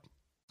 off. Yep.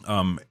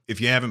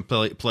 If you haven't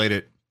played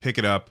it, pick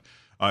it up.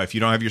 If you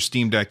don't have your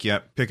Steam Deck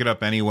yet, pick it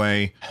up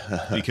anyway,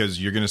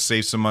 because you're going to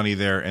save some money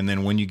there. And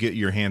then when you get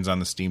your hands on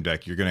the Steam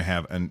Deck, you're going to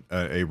have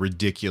a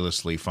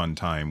ridiculously fun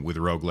time with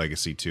Rogue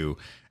Legacy 2.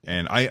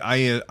 And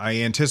I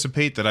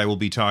anticipate that I will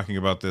be talking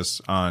about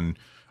this on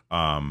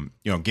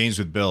Games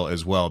with Bill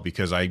as well,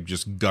 because I'm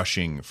just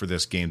gushing for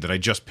this game that I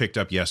just picked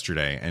up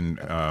yesterday and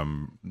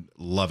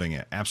loving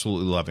it,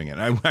 absolutely loving it.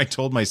 I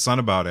told my son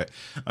about it.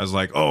 I was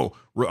like, oh,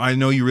 I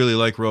know you really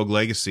like Rogue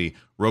Legacy.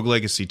 Rogue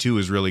Legacy 2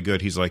 is really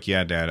good. He's like,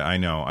 yeah, Dad, I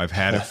know. I've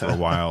had it for a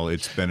while.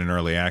 It's been in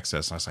early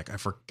access. And I was like, I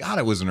forgot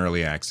it was an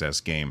early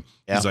access game.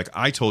 Yeah. He's like,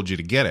 I told you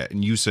to get it,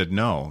 and you said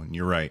no, and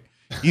you're right.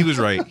 He was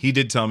right. He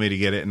did tell me to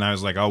get it, and I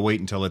was like, I'll wait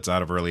until it's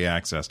out of early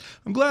access.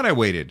 I'm glad I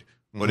waited.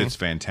 but it's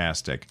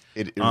fantastic.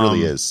 It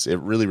really is. It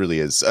really, really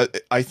is.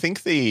 I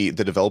think the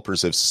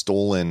developers have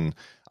stolen,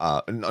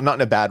 not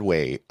in a bad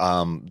way,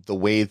 the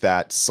way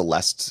that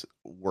Celeste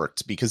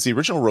worked, because the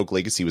original Rogue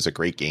Legacy was a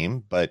great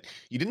game, but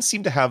you didn't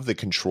seem to have the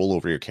control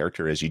over your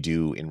character as you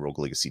do in Rogue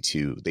Legacy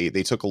 2.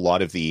 They took a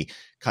lot of the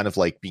kind of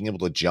like being able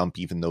to jump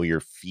even though your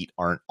feet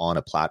aren't on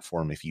a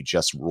platform, if you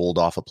just rolled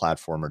off a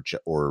platform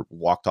or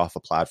walked off a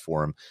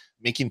platform,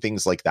 making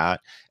things like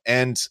that.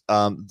 And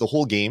the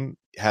whole game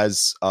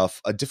has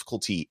a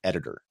difficulty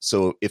editor.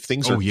 So if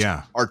things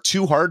are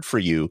too hard for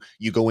you,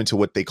 you go into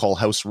what they call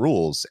house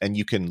rules, and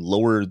you can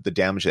lower the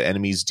damage that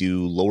enemies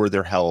do, lower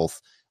their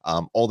health,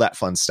 all that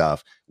fun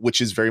stuff, which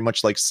is very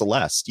much like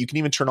Celeste. You can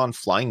even turn on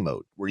flying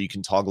mode, where you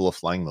can toggle a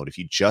flying mode. If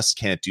you just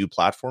can't do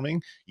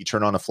platforming, you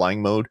turn on a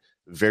flying mode,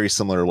 very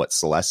similar to what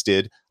Celeste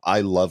did.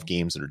 I love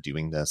games that are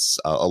doing this,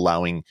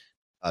 allowing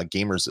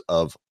gamers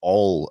of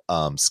all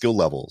skill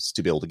levels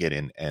to be able to get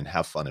in and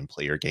have fun and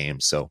play your game.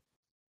 So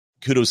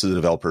kudos to the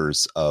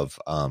developers of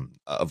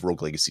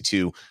Rogue Legacy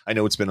 2. I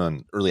know it's been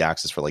on early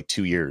access for like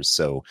 2 years,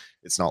 so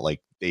it's not like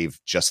they've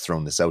just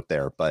thrown this out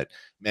there. But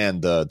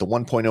man, the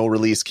 1.0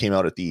 release came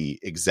out at the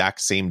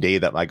exact same day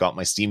that I got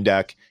my Steam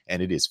Deck,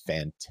 and it is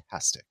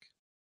fantastic.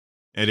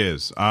 It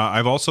is.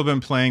 I've also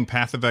been playing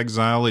Path of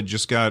Exile. It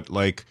just got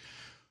like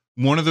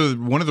one of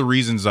the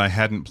reasons I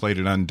hadn't played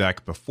it on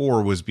deck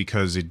before was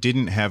because it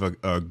didn't have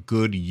a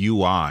good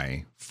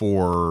UI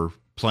for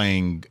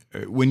playing.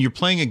 When you're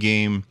playing a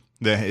game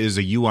that is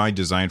a UI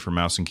designed for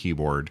mouse and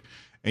keyboard,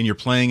 and you're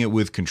playing it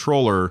with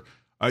controller,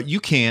 you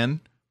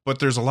can, but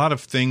there's a lot of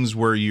things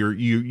where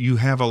you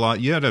have a lot.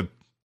 You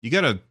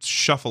gotta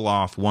shuffle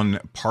off one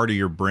part of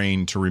your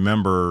brain to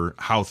remember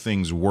how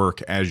things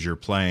work as you're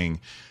playing.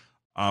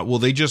 Well,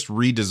 they just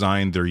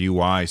redesigned their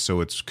UI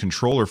so it's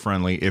controller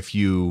friendly if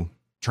you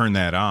turn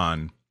that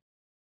on,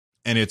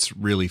 and it's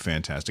really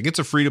fantastic. It's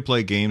a free to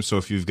play game, so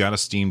if you've got a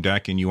Steam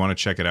Deck and you want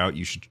to check it out,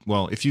 you should.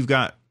 Well, if you've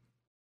got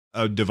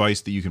a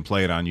device that you can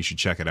play it on, you should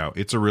check it out.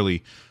 It's a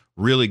really,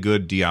 really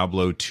good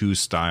Diablo 2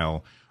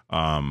 style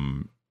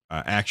action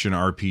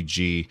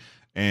RPG,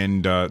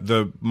 and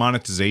the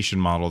monetization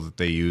model that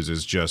they use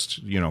is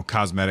just,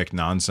 cosmetic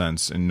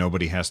nonsense, and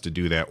nobody has to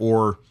do that.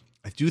 Or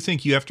I do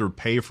think you have to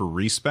pay for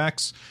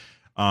respecs,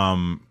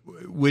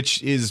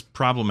 which is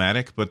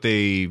problematic, but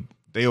they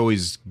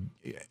always,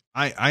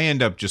 I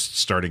end up just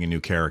starting a new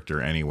character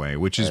anyway,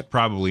 which is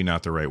probably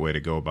not the right way to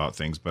go about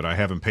things, but I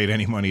haven't paid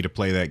any money to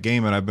play that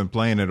game, and I've been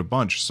playing it a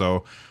bunch.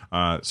 So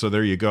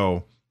there you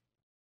go.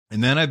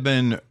 And then I've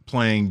been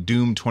playing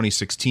Doom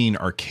 2016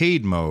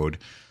 arcade mode.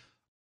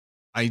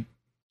 I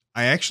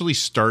actually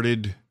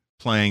started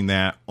playing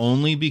that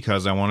only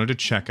because I wanted to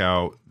check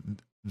out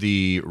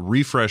the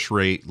refresh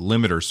rate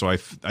limiter. So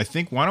I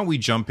think, why don't we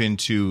jump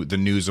into the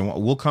news, and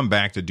we'll come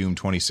back to Doom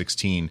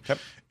 2016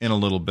 in a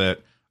little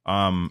bit.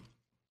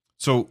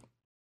 So,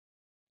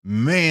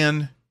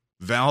 man,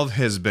 Valve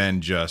has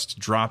been just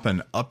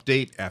dropping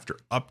update after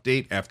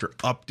update after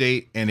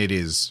update, and it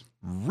is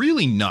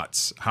really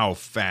nuts how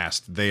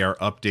fast they are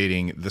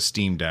updating the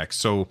Steam Deck.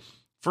 So,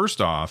 first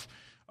off,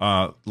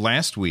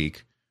 last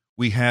week,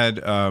 we had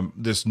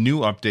this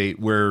new update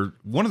where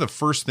one of the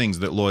first things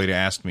that Lloyd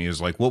asked me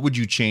is like, what would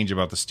you change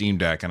about the Steam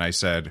Deck? And I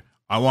said,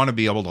 I want to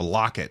be able to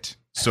lock it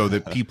so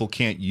that people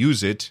can't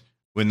use it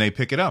when they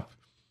pick it up.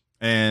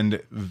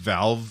 And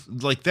Valve,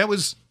 like, that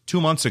was 2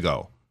 months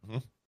ago,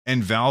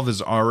 and Valve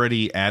has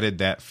already added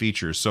that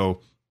feature. So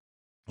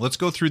let's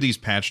go through these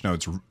patch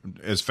notes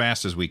as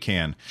fast as we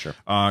can. Sure.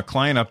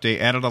 Client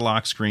update, added a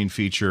lock screen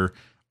feature.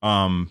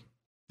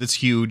 That's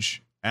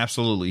huge.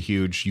 Absolutely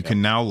huge. You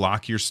can now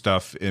lock your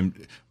stuff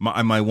in.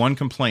 My one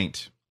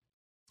complaint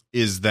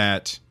is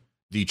that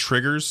the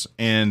triggers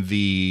and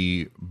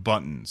the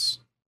buttons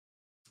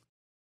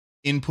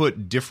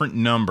input different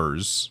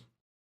numbers,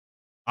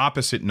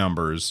 opposite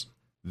numbers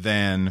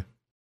than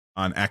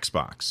on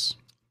Xbox.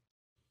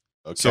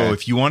 Okay. So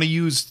if you want to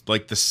use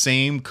like the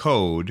same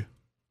code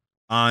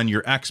on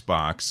your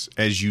Xbox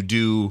as you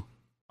do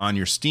on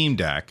your Steam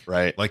Deck,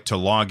 right, like to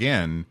log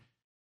in,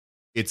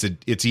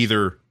 it's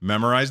either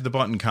memorize the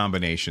button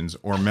combinations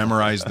or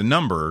memorize the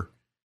number.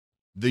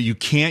 You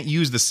can't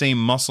use the same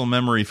muscle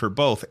memory for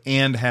both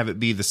and have it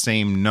be the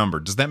same number.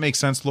 Does that make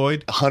sense,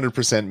 Lloyd?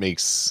 100%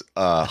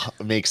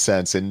 makes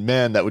sense. And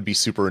man, that would be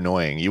super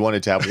annoying. You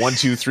wanted to have 1,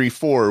 2, 3,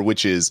 4,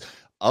 which is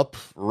up,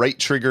 right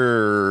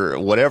trigger,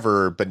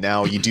 whatever. But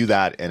now you do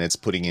that and it's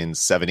putting in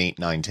 7, 8,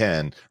 9,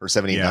 10 or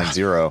 7, 8, 9,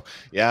 0.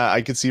 Yeah,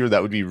 I could see where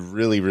that would be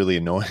really, really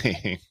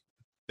annoying.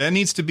 That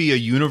needs to be a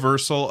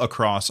universal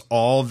across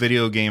all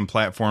video game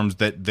platforms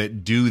that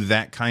do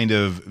that kind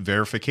of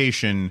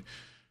verification.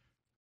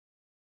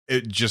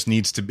 It just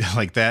needs to be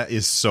like, that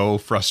is so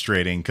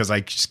frustrating because I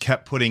just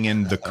kept putting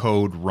in the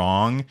code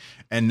wrong.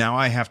 And now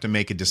I have to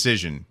make a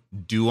decision.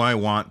 Do I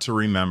want to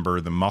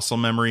remember the muscle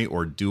memory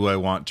or do I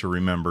want to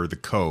remember the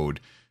code?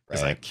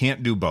 Because I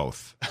can't do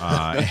both.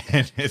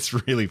 And it's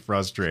really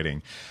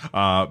frustrating.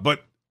 But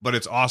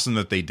it's awesome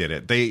that they did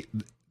it.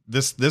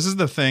 This is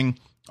the thing.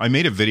 I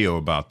made a video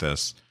about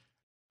this.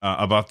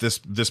 about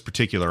this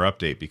particular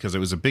update because it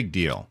was a big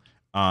deal.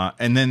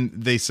 And then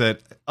they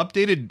said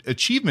updated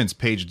achievements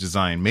page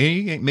design,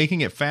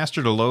 making it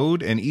faster to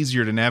load and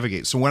easier to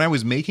navigate. So when I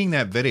was making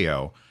that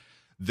video,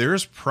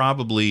 there's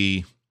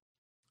probably,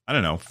 I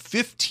don't know,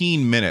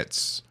 15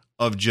 minutes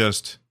of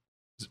just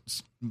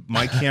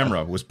my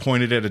camera was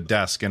pointed at a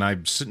desk and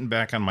I'm sitting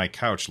back on my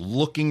couch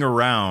looking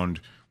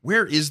around.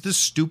 Where is this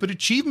stupid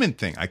achievement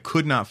thing? I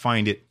could not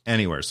find it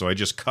anywhere. So I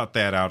just cut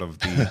that out of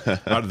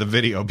the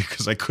video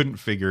because I couldn't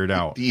figure it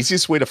out. The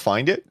easiest way to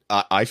find it,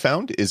 I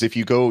found, is if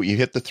you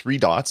hit the 3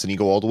 dots and you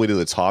go all the way to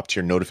the top to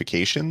your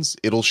notifications,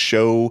 it'll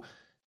show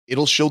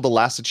the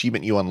last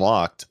achievement you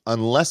unlocked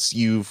unless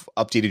you've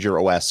updated your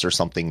OS or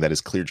something that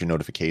has cleared your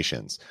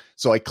notifications.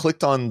 So I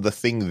clicked on the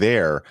thing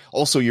there.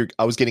 Also,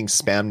 I was getting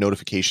spam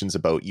notifications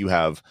about you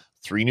have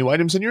 3 new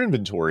items in your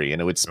inventory,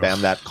 and it would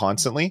spam that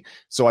constantly.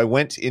 So I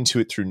went into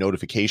it through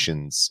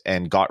notifications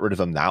and got rid of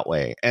them that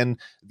way. And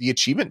the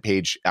achievement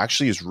page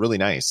actually is really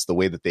nice. The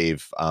way that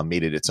they've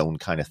made it its own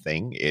kind of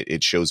thing.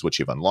 It shows what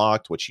you've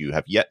unlocked, what you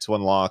have yet to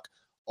unlock,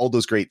 all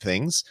those great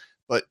things.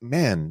 But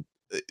man,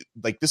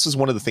 like this is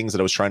one of the things that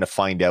I was trying to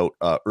find out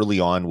early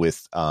on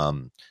with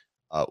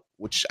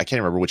which I can't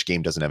remember which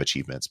game doesn't have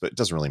achievements, but it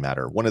doesn't really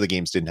matter. One of the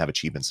games didn't have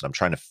achievements, and I'm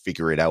trying to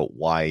figure it out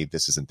why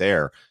this isn't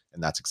there.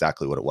 And that's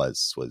exactly what it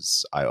was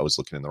I was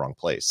looking in the wrong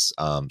place.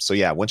 So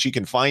yeah, once you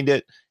can find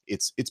it,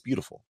 it's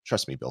beautiful.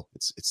 Trust me, Bill.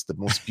 It's the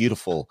most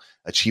beautiful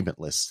achievement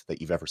list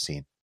that you've ever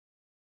seen.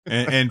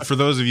 And for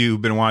those of you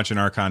who've been watching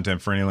our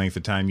content for any length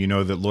of time, you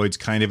know that Lloyd's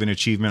kind of an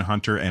achievement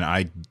hunter, and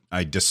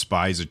I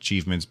despise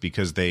achievements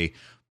because they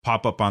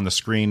pop up on the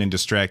screen and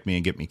distract me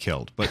and get me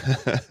killed. But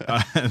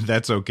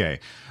that's okay.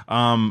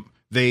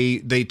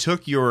 They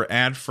took your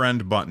add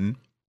friend button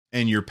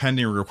and your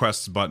pending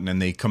requests button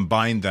and they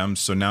combined them.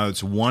 So now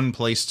it's one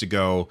place to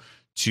go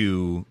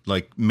to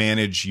like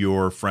manage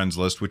your friends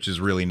list, which is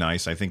really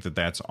nice. I think that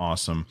that's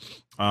awesome.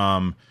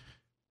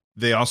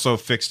 They also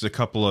fixed a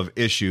couple of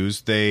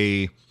issues.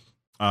 They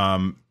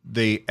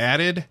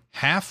added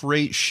half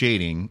rate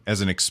shading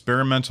as an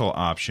experimental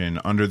option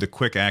under the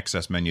quick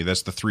access menu.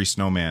 That's the 3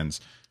 snowmans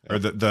or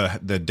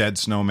the dead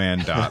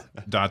snowman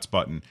dots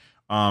button.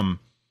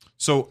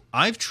 So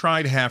I've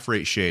tried half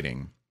rate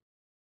shading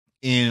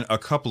in a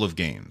couple of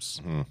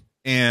games,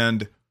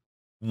 and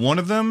one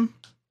of them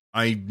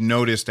I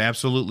noticed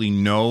absolutely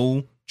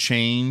no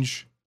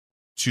change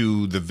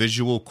to the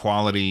visual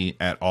quality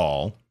at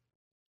all.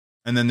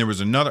 And then there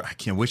was another,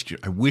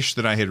 I wish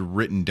that I had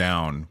written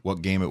down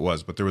what game it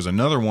was, but there was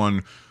another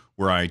one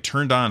where I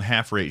turned on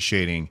half rate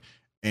shading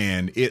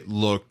and it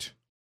looked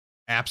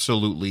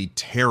absolutely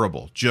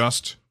terrible,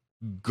 just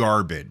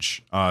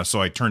garbage.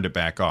 So I turned it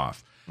back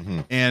off.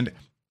 And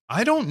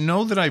I don't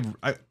know that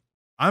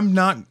I'm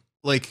not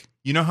like,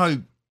 you know how,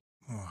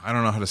 I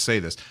don't know how to say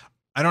this.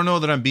 I don't know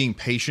that I'm being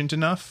patient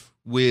enough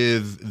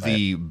with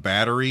the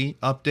battery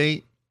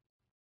update.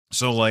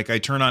 So like I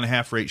turn on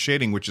half rate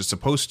shading, which is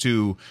supposed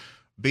to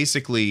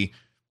basically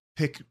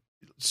pick.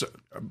 So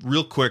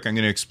real quick, I'm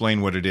going to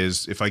explain what it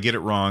is. If I get it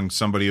wrong,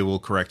 somebody will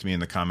correct me in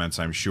the comments,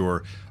 I'm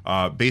sure.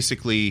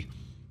 Basically,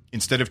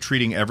 instead of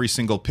treating every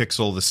single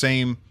pixel the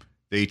same,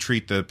 they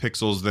treat the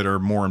pixels that are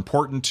more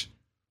important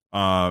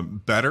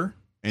better.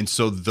 And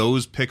so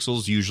those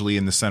pixels, usually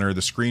in the center of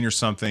the screen or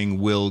something,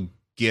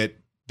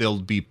 they'll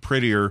be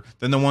prettier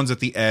than the ones at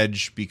the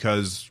edge,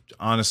 because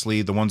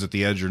honestly, the ones at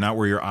the edge are not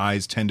where your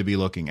eyes tend to be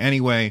looking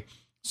anyway.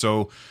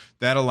 So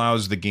that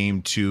allows the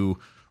game to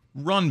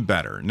run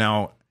better.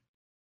 Now,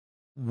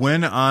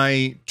 when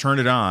I turned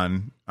it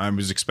on, I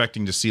was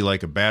expecting to see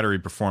like a battery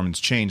performance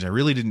change. I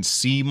really didn't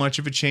see much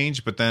of a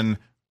change, but then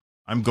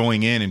I'm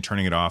going in and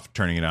turning it off,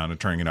 turning it on, and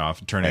turning it off,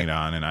 and turning it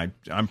on. And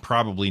I'm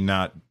probably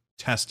not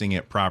testing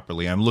it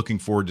properly. I'm looking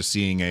forward to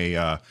seeing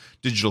a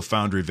Digital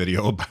Foundry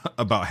video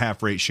about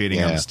half rate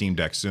shading on the Steam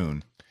Deck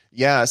soon.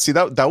 Yeah, see,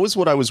 that was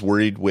what I was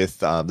worried with.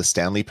 The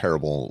Stanley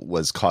Parable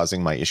was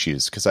causing my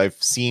issues, because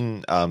I've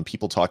seen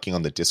people talking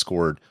on the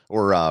Discord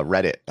or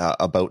Reddit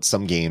about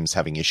some games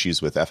having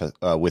issues with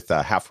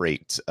half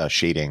rate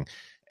shading,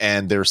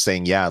 and they're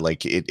saying, yeah,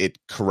 like it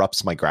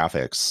corrupts my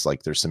graphics.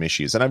 Like there's some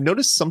issues, and I've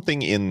noticed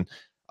something in.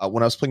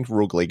 When I was playing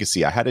Rogue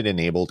Legacy, I had it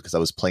enabled because I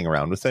was playing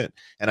around with it.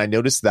 And I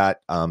noticed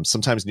that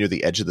sometimes near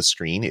the edge of the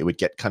screen, it would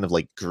get kind of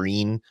like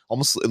green.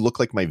 Almost it looked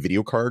like my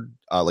video card,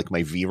 like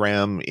my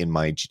VRAM in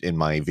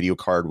my video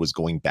card was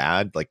going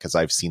bad. Like, because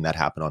I've seen that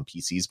happen on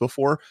PCs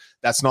before.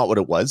 That's not what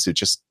it was. It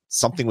just,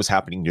 something was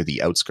happening near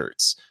the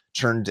outskirts.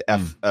 Turned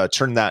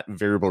that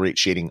variable rate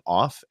shading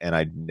off, and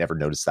I never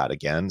noticed that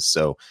again.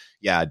 So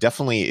yeah,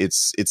 definitely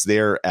it's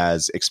there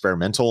as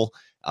experimental.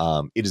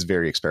 It is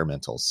very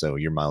experimental, so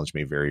your mileage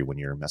may vary when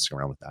you're messing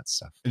around with that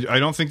stuff. I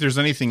don't think there's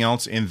anything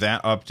else in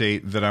that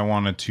update that I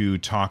wanted to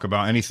talk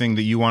about. Anything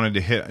that you wanted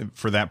to hit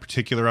for that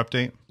particular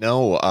update?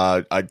 No,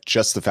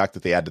 just the fact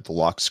that they added the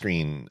lock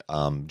screen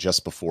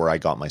just before I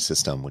got my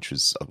system, which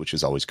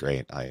was always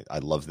great. I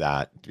love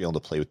that, to be able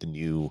to play with the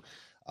new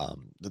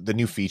the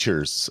new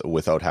features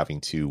without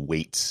having to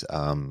wait.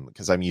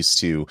 Because I'm used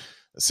to,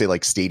 say,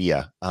 like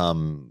Stadia,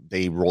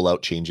 they roll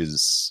out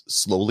changes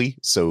slowly.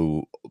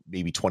 So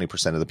maybe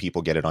 20% of the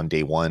people get it on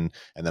day one,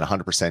 and then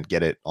 100%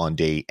 get it on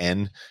day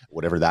N,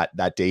 whatever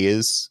that day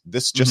is.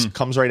 This just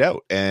comes right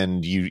out,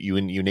 and you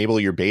enable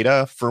your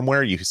beta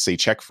firmware. You say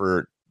check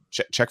for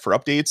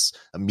updates.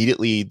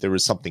 Immediately there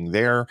was something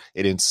there.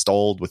 It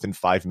installed within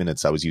 5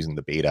 minutes. I was using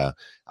the beta,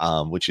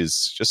 which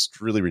is just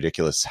really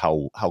ridiculous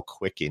how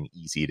quick and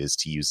easy it is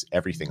to use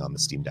everything on the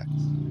Steam Deck.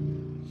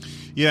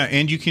 Yeah,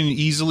 and you can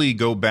easily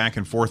go back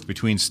and forth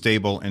between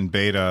stable and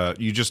beta.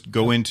 You just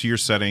go into your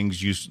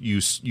settings,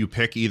 you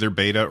pick either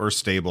beta or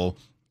stable,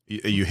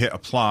 you hit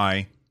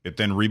apply, it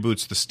then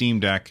reboots the Steam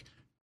Deck,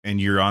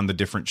 and you're on the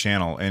different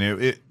channel.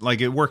 And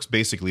it works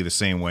basically the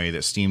same way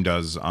that Steam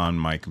does on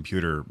my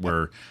computer,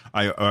 where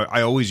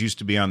I always used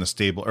to be on the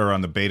stable or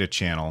on the beta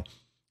channel,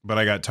 but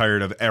I got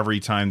tired of every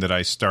time that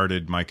I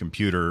started my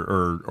computer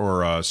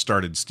or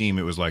started Steam,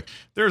 it was like,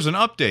 there's an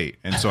update.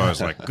 And so I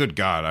was like, good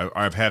God,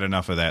 I've had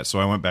enough of that. So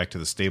I went back to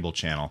the stable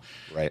channel.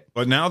 Right.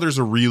 But now there's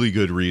a really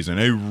good reason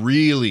to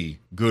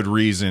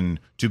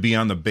be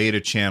on the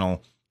beta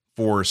channel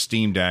for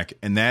Steam Deck.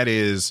 And that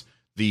is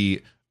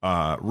the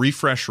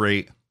refresh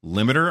rate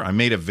limiter. I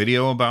made a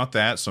video about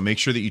that, so make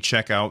sure that you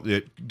check out.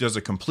 It does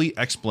a complete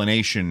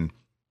explanation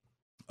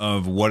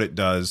of what it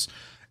does,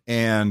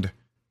 and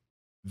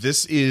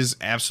this is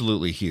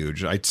absolutely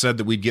huge. I said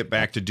that we'd get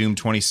back to Doom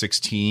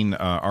 2016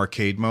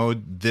 arcade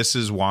mode. This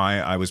is why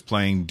I was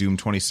playing Doom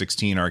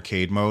 2016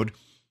 arcade mode.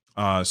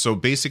 So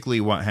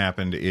basically what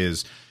happened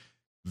is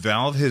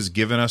Valve has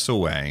given us a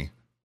way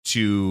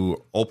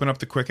to open up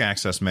the quick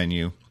access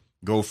menu,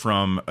 go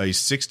from a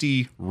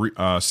 60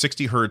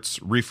 hertz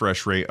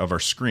refresh rate of our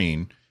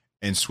screen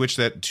and switch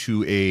that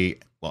to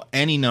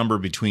any number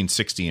between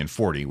 60 and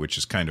 40, which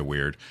is kind of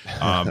weird.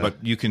 But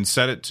you can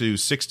set it to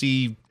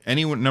 60,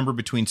 any number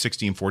between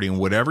 60 and 40, and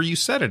whatever you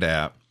set it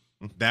at,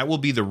 that will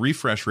be the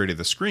refresh rate of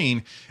the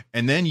screen.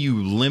 And then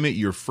you limit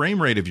your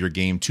frame rate of your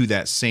game to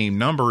that same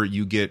number.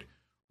 You get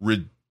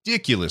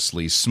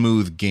ridiculously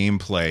smooth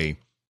gameplay.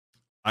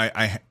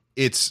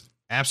 It's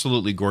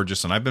absolutely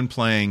gorgeous. And I've been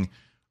playing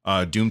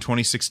Doom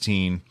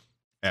 2016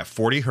 at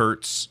 40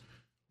 hertz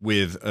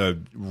with a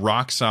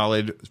rock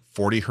solid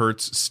 40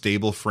 hertz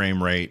stable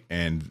frame rate,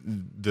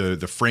 and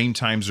the frame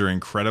times are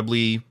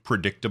incredibly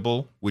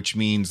predictable, which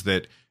means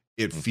that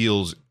it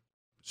feels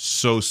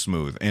so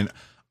smooth. And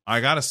I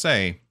gotta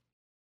say,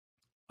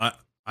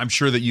 I'm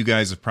sure that you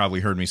guys have probably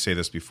heard me say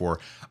this before.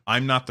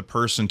 I'm not the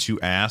person to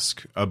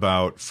ask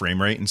about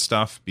frame rate and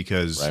stuff,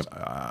 because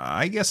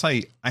I guess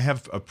I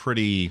have a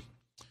pretty,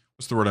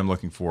 what's the word I'm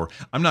looking for?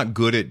 I'm not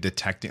good at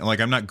detecting,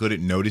 I'm not good at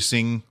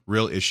noticing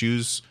real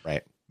issues.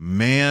 Right.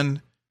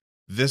 Man,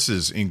 this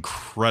is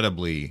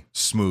incredibly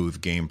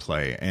smooth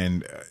gameplay,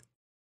 and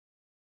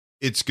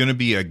it's going to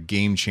be a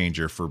game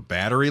changer for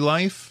battery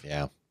life.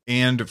 Yeah.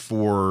 And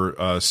for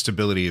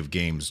stability of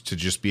games, to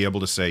just be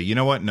able to say, you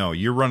know what? No,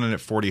 you're running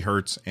at 40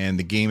 hertz and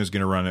the game is going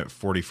to run at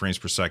 40 frames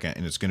per second,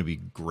 and it's going to be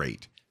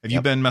great. Have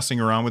you been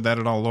messing around with that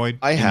at all, Lloyd?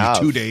 I have.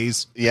 2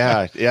 days.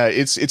 Yeah.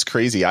 It's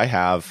crazy. I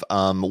have.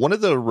 One of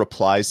the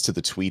replies to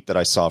the tweet that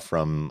I saw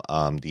from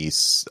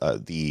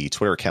the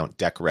Twitter account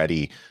Deck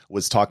Ready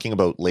was talking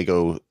about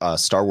Lego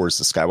Star Wars: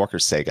 The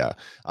Skywalker Saga,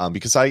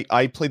 because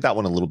I played that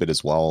one a little bit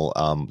as well.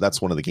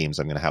 That's one of the games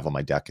I'm going to have on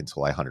my deck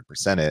until I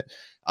 100% it.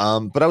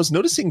 But I was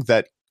noticing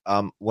that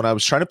when I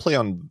was trying to play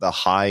on the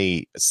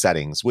high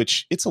settings,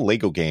 which it's a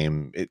Lego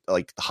game,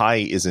 high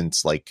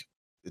isn't like,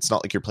 it's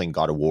not like you're playing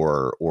God of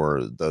War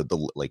or the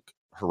like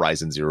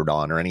Horizon Zero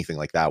Dawn or anything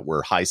like that,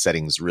 where high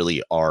settings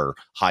really are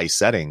high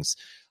settings.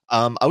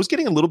 I was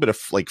getting a little bit of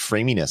like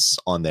framiness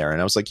on there,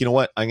 and I was like, you know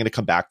what, I'm going to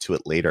come back to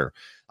it later.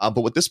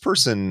 But what this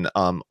person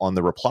on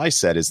the reply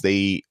said is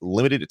they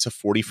limited it to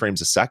 40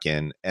 frames a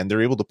second, and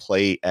they're able to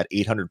play at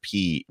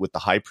 800p with the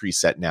high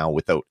preset now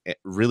without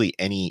really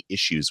any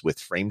issues with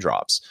frame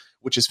drops,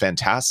 which is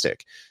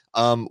fantastic.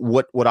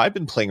 What I've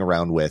been playing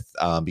around with,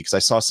 because I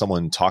saw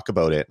someone talk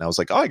about it and I was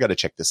like, oh, I got to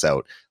check this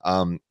out.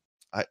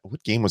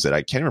 What game was it?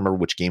 I can't remember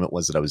which game it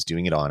was that I was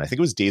doing it on. I think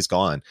it was Days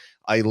Gone.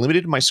 I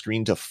limited my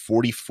screen to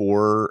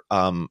 44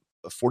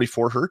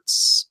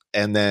 hertz,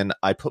 and then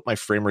I put my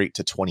frame rate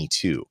to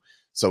 22.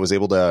 So I was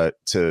able to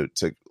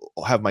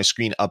have my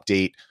screen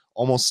update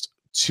almost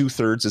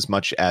 2/3 as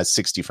much as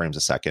 60 frames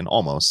a second,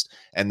 almost,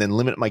 and then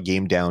limit my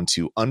game down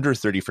to under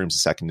 30 frames a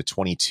second to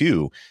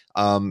 22.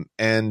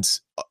 And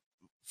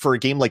for a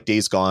game like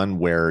Days Gone,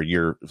 where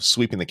you're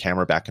sweeping the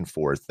camera back and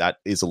forth, that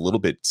is a little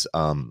bit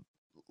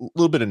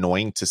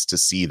annoying to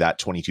see that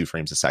 22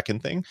 frames a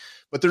second thing.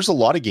 But there's a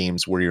lot of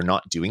games where you're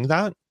not doing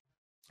that.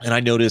 And I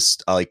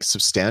noticed like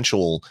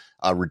substantial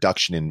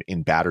reduction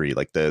in battery,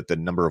 like the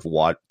number of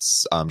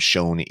watts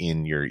shown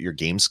in your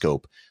game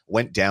scope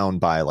went down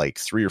by like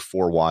 3 or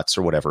 4 watts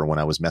or whatever when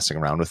I was messing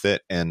around with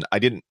it. And I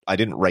didn't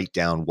write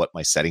down what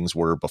my settings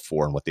were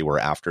before and what they were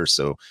after.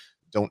 So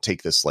don't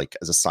take this like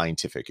as a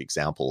scientific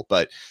example,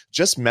 but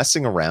just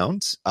messing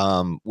around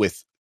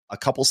with a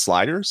couple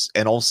sliders,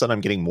 and all of a sudden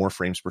I'm getting more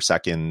frames per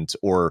second,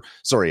 or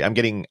sorry, I'm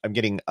getting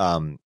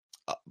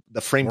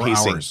the frame More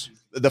pacing. hours.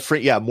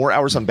 More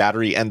hours on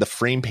battery, and the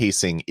frame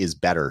pacing is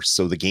better,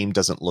 so the game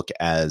doesn't look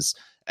as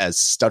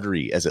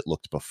stuttery as it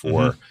looked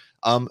before.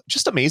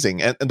 Just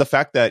amazing. And the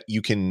fact that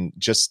you can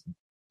just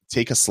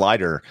take a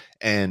slider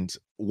and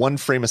 1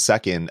 frame a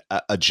second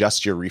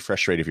adjust your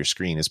refresh rate of your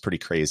screen is pretty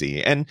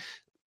crazy. And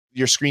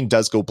your screen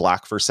does go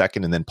black for a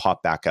second and then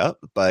pop back up,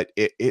 but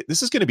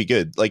this is going to be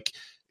good. Like,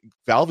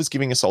 Valve is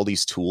giving us all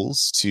these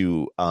tools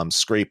to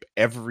scrape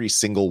every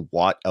single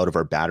watt out of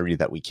our battery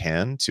that we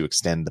can to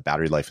extend the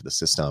battery life of the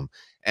system.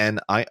 And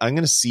I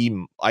could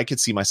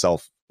see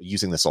myself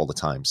using this all the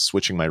time,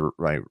 switching my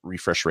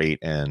refresh rate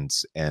and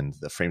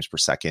the frames per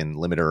second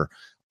limiter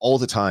all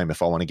the time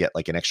if I want to get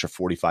like an extra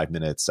 45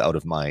 minutes out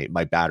of my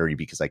battery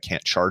because I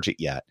can't charge it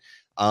yet.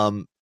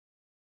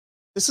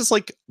 This is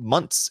like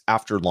months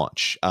after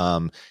launch.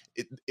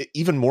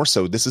 Even more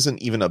so, this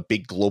isn't even a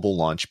big global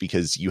launch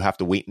because you have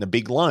to wait in a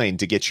big line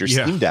to get your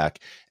Steam Deck.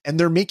 And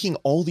they're making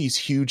all these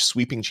huge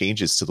sweeping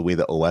changes to the way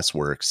the OS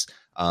works.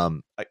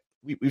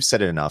 We've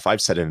said it enough.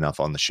 I've said it enough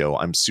on the show.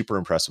 I'm super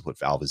impressed with what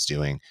Valve is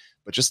doing.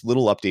 But just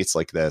little updates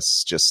like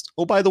this, just,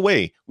 oh, by the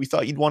way, we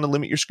thought you'd want to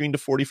limit your screen to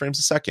 40 frames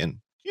a second.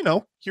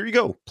 Here you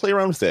go. Play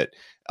around with it.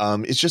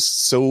 It's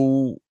just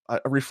so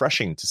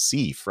refreshing to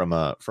see from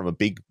a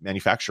big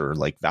manufacturer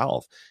like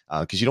Valve,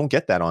 because you don't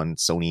get that on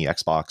Sony,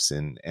 Xbox,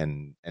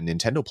 and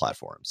Nintendo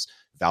platforms.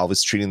 Valve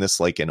is treating this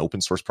like an open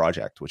source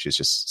project, which is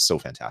just so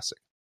fantastic.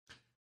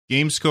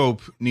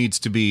 GameScope needs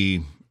to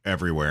be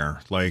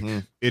everywhere. Like,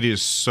 it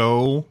is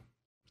so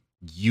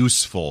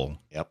useful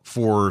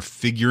for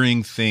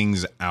figuring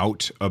things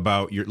out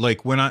about your, like,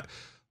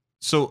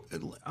 so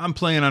I'm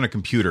playing on a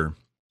computer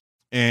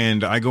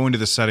and I go into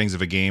the settings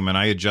of a game and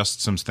I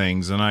adjust some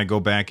things and I go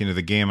back into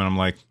the game and I'm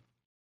like,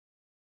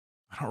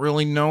 I don't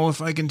really know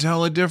if I can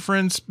tell a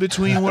difference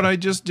between what I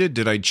just did.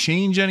 Did I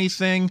change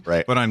anything?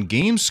 Right. But on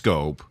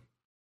GameScope,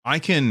 I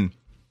can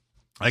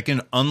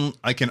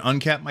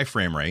uncap my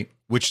frame rate,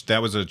 which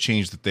that was a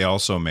change that they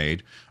also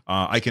made.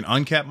 I can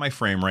uncap my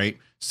frame rate,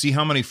 see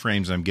how many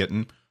frames I'm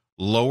getting,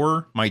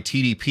 lower my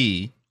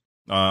TDP,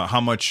 how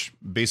much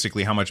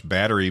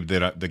battery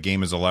that the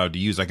game is allowed to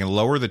use. I can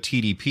lower the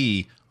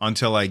TDP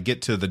until I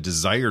get to the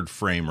desired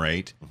frame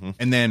rate,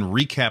 and then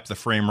recap the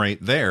frame rate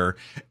there.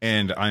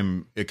 And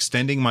I'm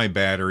extending my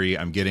battery.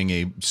 I'm getting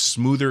a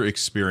smoother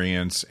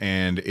experience,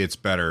 and it's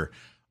better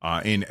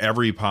in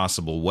every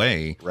possible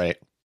way. Right.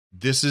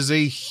 This is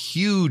a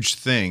huge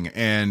thing,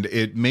 and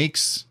it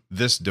makes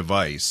this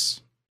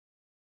device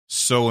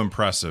so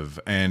impressive.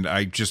 And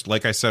I just,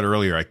 like I said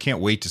earlier, I can't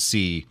wait to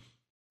see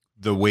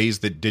the ways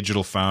that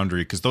Digital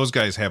Foundry, because those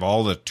guys have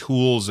all the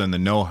tools and the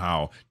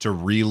know-how to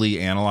really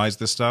analyze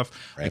this stuff.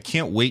 Right. I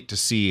can't wait to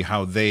see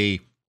how they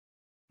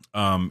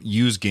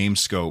use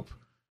GameScope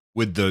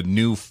with the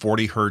new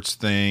 40 hertz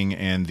thing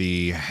and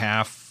the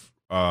half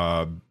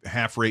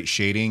rate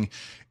shading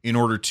in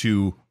order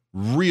to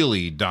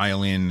really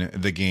dial in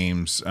the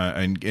games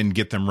and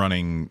get them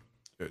running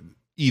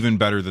even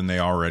better than they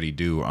already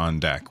do on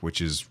deck,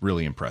 which is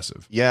really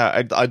impressive.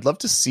 Yeah, I'd love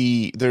to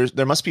see.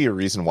 There must be a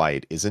reason why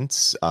it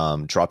isn't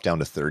dropped down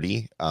to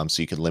 30,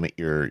 so you could limit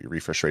your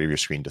refresh rate of your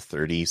screen to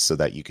 30, so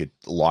that you could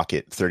lock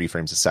it 30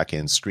 frames a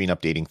second, screen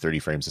updating 30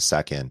 frames a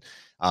second.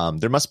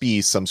 There must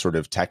be some sort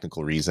of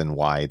technical reason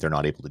why they're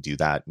not able to do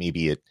that.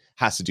 Maybe it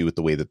has to do with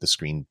the way that the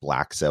screen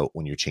blacks out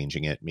when you're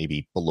changing it.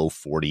 Maybe below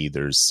 40,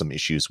 there's some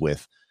issues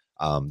with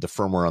the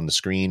firmware on the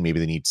screen.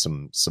 Maybe they need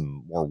some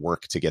more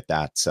work to get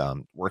that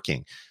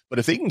working. But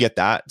if they can get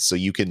that, so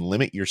you can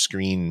limit your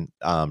screen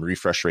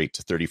refresh rate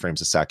to 30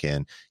 frames a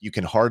second, you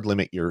can hard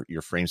limit your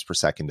frames per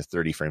second to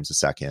 30 frames a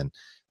second.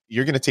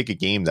 You're going to take a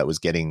game that was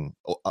getting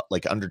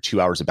like under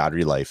 2 hours of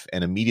battery life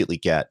and immediately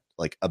get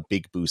like a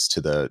big boost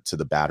to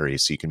the battery.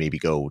 So you can maybe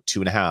go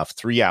 2.5,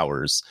 3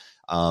 hours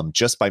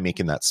just by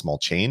making that small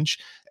change.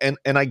 And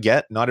I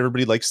get not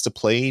everybody likes to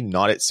play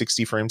not at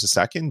 60 frames a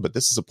second, but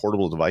this is a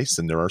portable device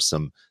and there are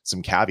some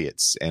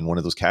caveats. And one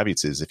of those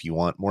caveats is if you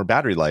want more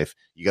battery life,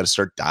 you got to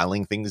start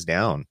dialing things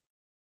down.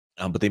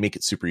 But they make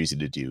it super easy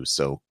to do.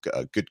 So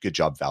good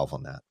job, Valve,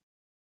 on that.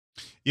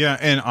 Yeah,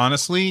 and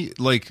honestly,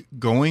 like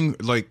when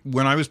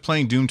I was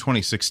playing Doom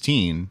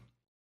 2016,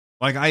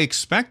 like I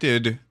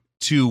expected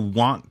to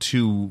want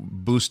to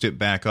boost it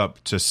back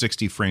up to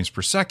 60 frames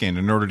per second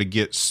in order to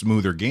get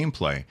smoother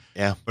gameplay.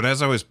 Yeah. But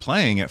as I was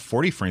playing at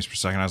 40 frames per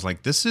second, I was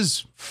like, this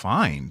is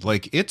fine.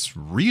 Like, it's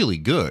really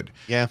good.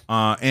 Yeah.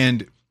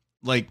 And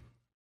like,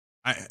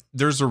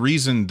 there's a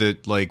reason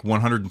that like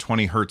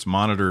 120 hertz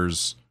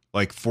monitors,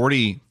 like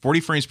 40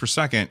 frames per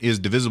second is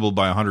divisible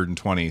by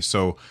 120.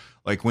 So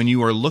like when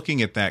you are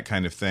looking at that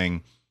kind of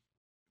thing,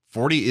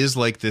 40 is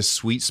like this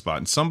sweet spot.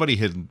 And somebody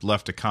had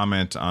left a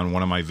comment on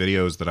one of my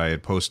videos that I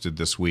had posted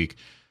this week.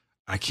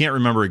 I can't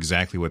remember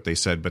exactly what they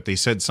said, but they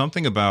said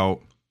something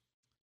about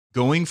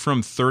going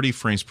from 30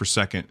 frames per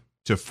second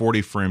to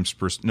 40 frames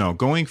per... No,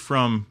 going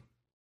from...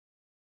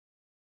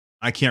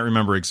 I can't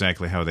remember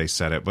exactly how they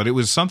said it, but it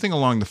was something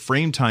along the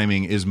frame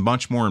timing is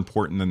much more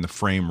important than the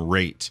frame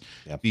rate.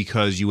 Yep.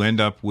 Because you end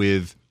up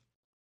with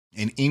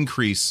an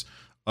increase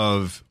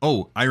of,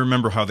 I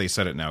remember how they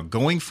said it now.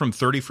 Going from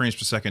 30 frames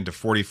per second to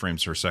 40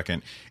 frames per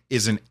second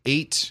is an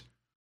 8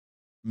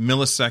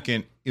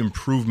 millisecond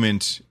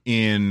improvement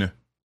in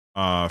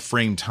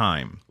frame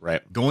time.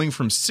 Right. Going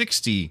from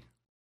 60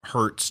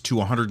 hertz to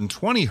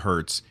 120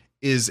 hertz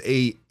is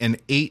an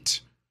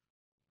 8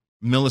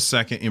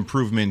 millisecond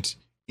improvement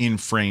in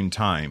frame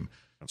time.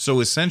 So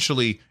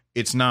essentially,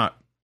 it's not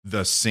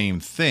the same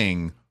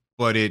thing,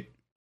 but it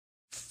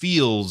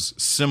feels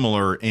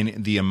similar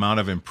in the amount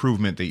of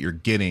improvement that you're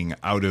getting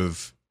out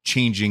of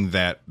changing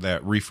that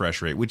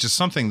refresh rate, which is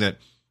something that,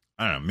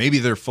 I don't know, maybe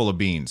they're full of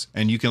beans,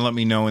 and you can let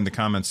me know in the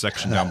comments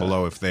section down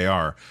below if they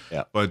are.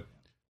 Yeah. But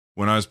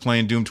when I was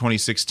playing Doom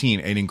 2016,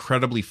 an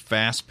incredibly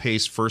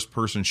fast-paced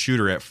first-person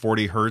shooter at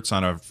 40 hertz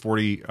on a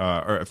 40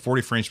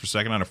 frames per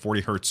second on a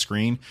 40 hertz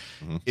screen,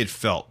 it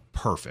felt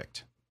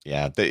perfect.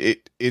 Yeah,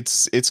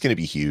 it's going to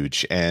be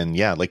huge, and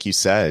yeah, like you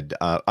said,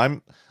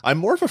 I'm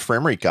more of a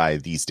frame rate guy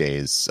these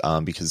days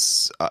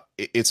because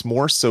it's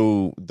more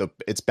so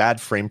it's bad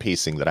frame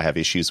pacing that I have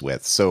issues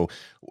with. So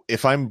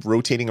if I'm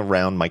rotating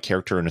around my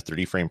character in a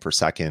 30 frame per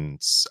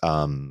second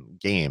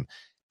game,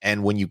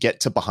 and when you get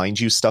to behind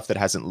you stuff that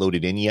hasn't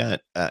loaded in yet,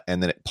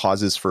 and then it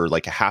pauses for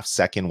like a half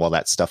second while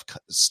that stuff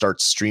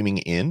starts streaming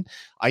in,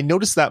 I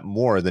notice that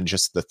more than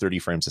just the 30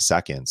 frames a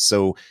second.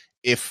 So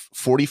if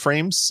 40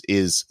 frames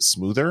is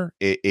smoother,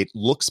 it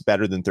looks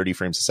better than 30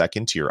 frames a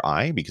second to your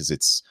eye because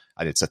it's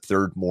a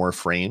third more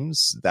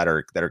frames that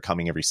are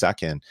coming every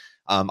second.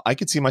 I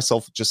could see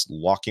myself just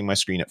locking my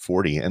screen at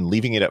 40 and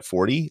leaving it at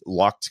 40,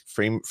 locked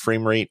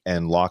frame rate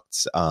and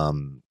locked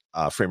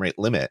frame rate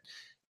limit,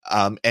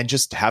 and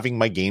just having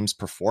my games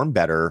perform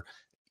better.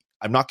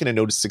 I'm not going to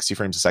notice 60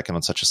 frames a second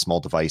on such a small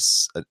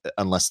device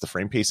unless the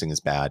frame pacing is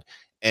bad.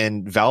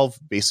 And Valve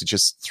basically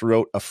just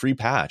threw out a free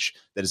patch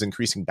that is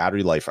increasing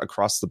battery life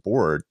across the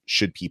board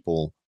should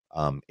people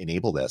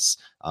enable this.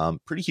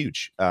 Pretty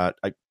huge. I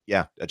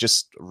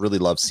just really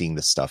love seeing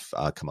this stuff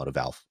come out of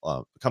Valve,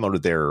 come out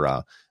of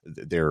their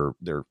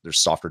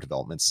software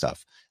development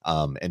stuff,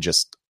 and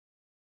just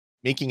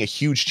making a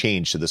huge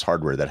change to this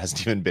hardware that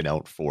hasn't even been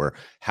out for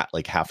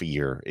half a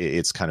year.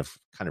 It's kind of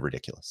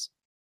ridiculous.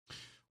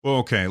 Well,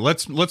 okay,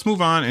 let's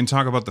move on and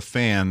talk about the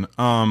fan.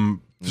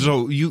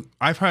 So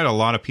I've had a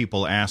lot of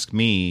people ask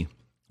me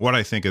what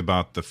I think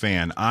about the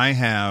fan. I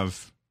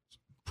have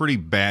pretty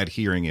bad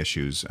hearing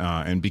issues,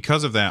 and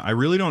because of that, I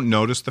really don't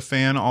notice the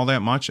fan all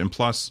that much. And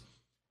plus,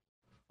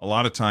 a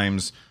lot of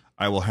times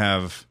I will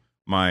have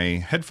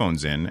my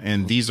headphones in,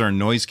 and these are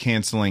noise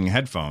canceling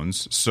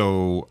headphones,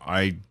 so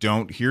I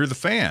don't hear the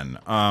fan.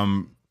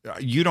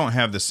 You don't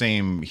have the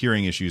same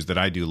hearing issues that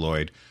I do,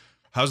 Lloyd.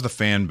 How's the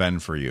fan been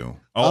for you?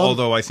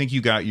 Although I think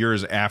you got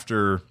yours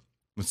after,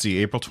 let's see,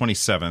 April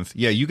 27th.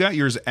 Yeah, you got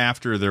yours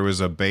after there was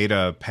a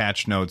beta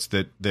patch notes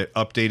that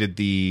updated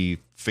the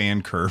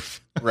fan curve.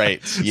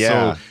 Right.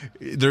 Yeah. So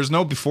there's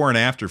no before and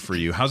after for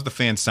you. How's the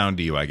fan sound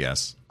to you, I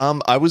guess?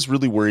 I was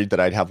really worried that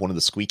I'd have one of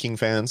the squeaking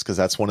fans because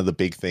that's one of the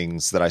big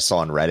things that I saw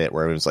on Reddit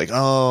where it was like,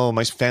 oh,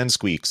 my fan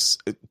squeaks.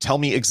 Tell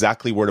me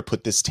exactly where to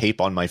put this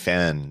tape on my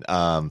fan.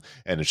 And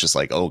it's just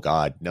like, oh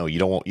God, no, you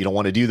don't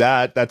want to do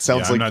that. That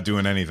sounds like I'm not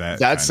doing any of that.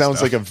 That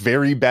sounds like a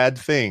very bad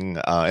thing.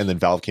 And then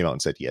Valve came out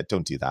and said, yeah,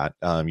 don't do that.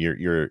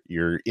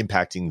 You're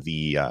impacting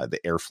the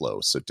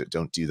airflow. So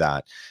don't do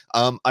that.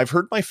 I've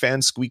heard my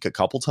fan squeak a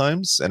couple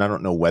times, and I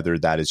don't know whether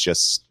that is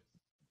just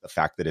the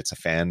fact that it's a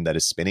fan that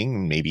is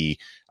spinning. Maybe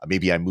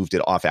I moved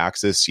it off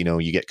axis.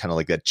 You get kind of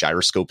like that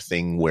gyroscope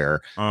thing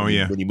where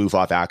when you move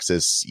off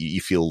axis, you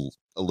feel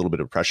a little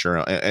bit of pressure,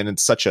 and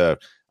it's such an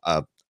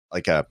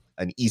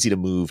easy to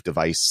move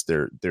device.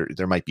 There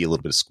might be a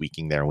little bit of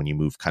squeaking there when you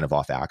move kind of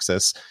off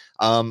axis.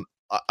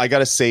 I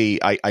gotta say,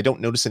 I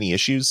don't notice any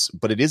issues,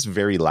 but it is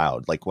very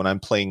loud. Like when I'm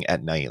playing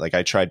at night, like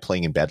I tried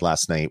playing in bed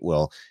last night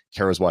while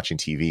Kara's watching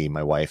TV,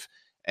 my wife,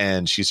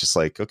 and she's just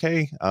like,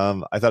 okay,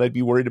 I thought I'd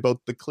be worried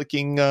about the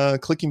clicking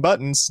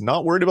buttons,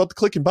 not worried about the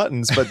clicking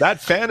buttons, but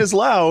that fan is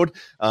loud.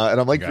 And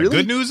I'm like, really?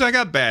 Good news. I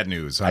got bad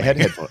news. I had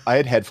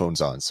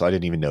headphones on, so I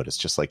didn't even notice,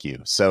 just like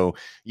you. So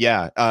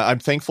yeah, I'm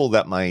thankful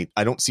that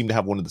I don't seem to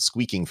have one of the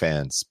squeaking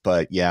fans,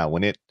 but yeah,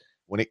 when it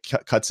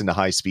cuts into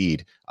high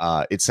speed,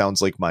 it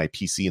sounds like my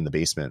PC in the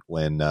basement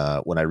when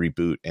I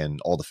reboot and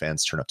all the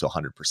fans turn up to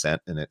 100%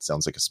 and it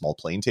sounds like a small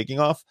plane taking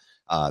off.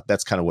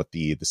 That's kind of what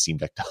the Steam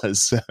Deck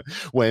does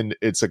when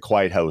it's a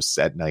quiet house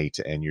at night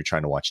and you're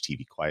trying to watch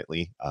TV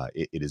quietly.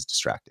 It is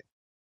distracting.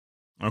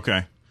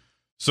 Okay.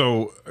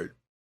 So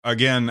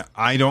again,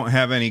 I don't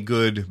have any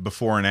good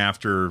before and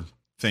after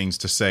things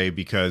to say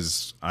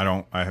because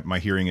my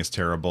hearing is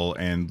terrible,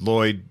 and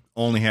Lloyd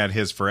only had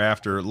his for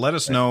after. Let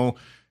us know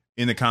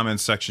in the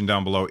comments section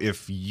down below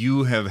if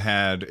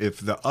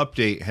the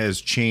update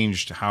has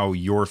changed how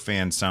your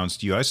fan sounds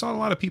to you. I saw a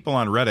lot of people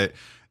on Reddit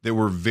that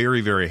were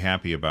very, very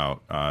happy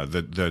about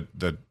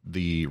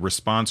the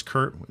response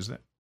curve. Is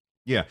that?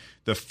 Yeah,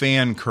 the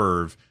fan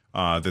curve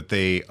that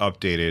they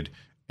updated,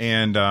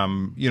 And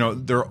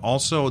there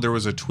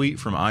was a tweet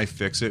from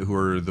iFixit, who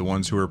are the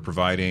ones who are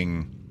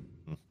providing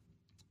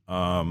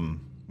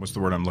what's the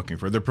word I'm looking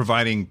for? They're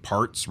providing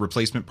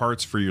replacement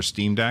parts for your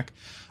Steam Deck.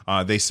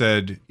 They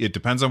said it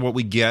depends on what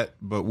we get,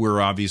 but we're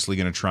obviously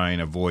going to try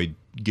and avoid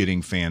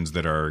getting fans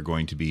that are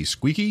going to be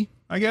squeaky,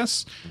 I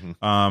guess.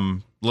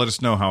 Let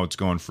us know how it's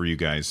going for you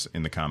guys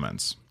in the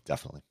comments.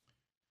 Definitely.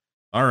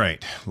 All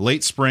right.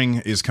 Late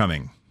spring is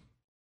coming.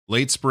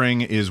 Late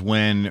spring is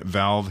when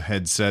Valve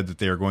had said that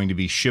they are going to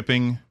be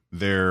shipping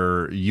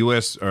their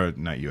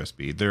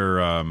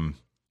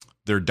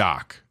their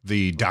dock,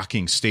 the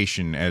docking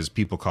station, as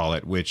people call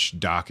it, which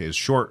dock is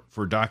short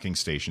for docking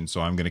station.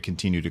 So I'm going to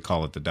continue to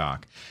call it the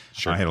dock.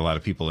 Sure. I had a lot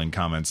of people in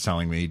comments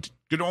telling me,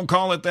 don't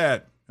call it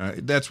that.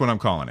 That's what I'm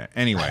calling it.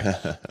 Anyway,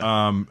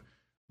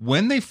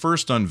 when they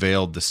first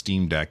unveiled the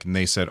Steam Deck and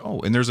they said,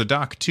 and there's a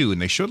dock too,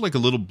 and they showed like a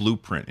little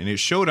blueprint, and it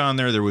showed on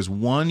there was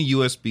one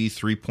USB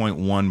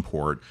 3.1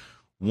 port,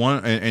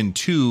 and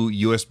two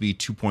USB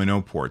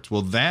 2.0 ports.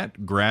 Well,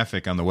 that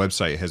graphic on the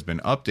website has been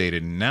updated,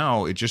 and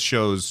now it just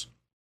shows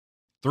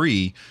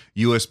 3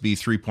 USB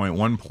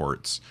 3.1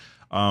 ports.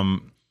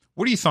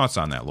 What are your thoughts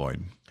on that,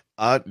 Lloyd?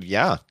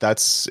 Yeah,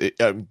 that's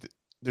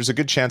there's a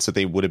good chance that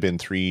they would have been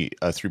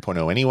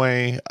 3.0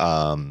 anyway,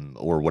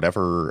 or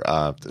whatever,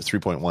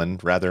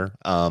 3.1 rather.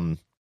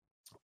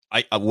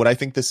 What I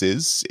think this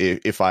is,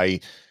 if I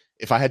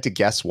had to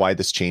guess why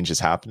this change has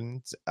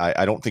happened,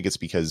 I don't think it's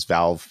because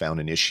Valve found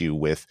an issue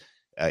with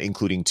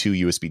including 2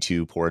 USB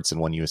 2 ports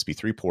and 1 USB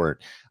 3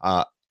 port.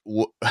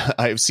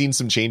 I've seen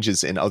some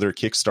changes in other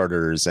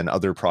Kickstarters and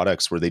other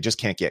products where they just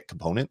can't get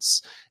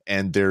components.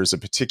 And there's a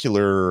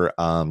particular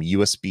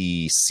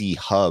USB-C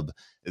hub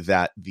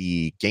that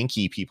the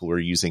Genki people were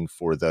using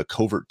for the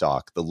Covert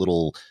dock, the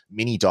little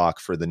mini dock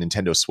for the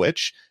Nintendo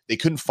Switch. They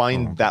couldn't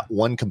find that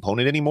one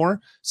component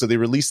anymore. So they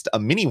released a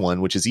mini one,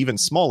 which is even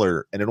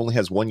smaller, and it only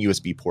has 1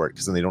 USB port,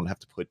 because then they don't have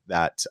to put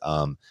that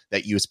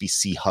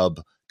USB-C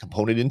hub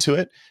component into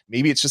it.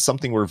 Maybe it's just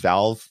something where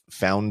Valve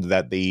found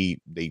that they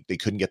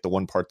couldn't get the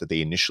one part that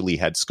they initially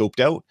had scoped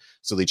out,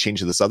 so they changed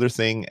to this other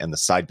thing, and the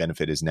side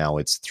benefit is now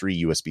it's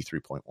 3 USB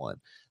 3.1.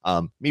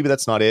 Maybe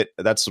that's not it.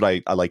 That's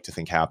what I like to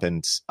think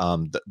happened.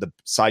 The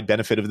side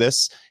benefit of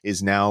this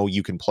is now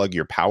you can plug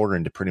your power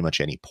into pretty much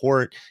any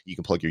port. You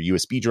can plug your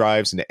USB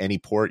drives into any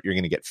port. You're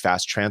going to get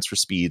fast transfer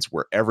speeds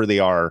wherever they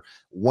are.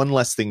 One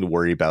less thing to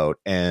worry about.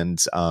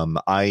 And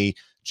I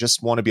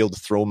just want to be able to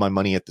throw my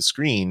money at the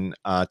screen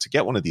to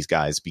get one of these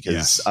guys,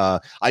 because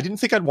I didn't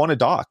think I'd want a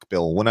dock,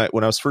 Bill. When I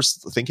was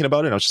first thinking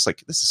about it, I was just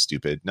like, this is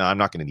stupid. No, I'm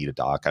not going to need a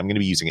dock. I'm going to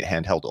be using it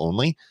handheld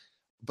only.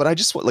 But I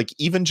just want, like,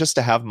 even just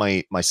to have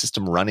my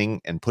system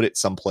running and put it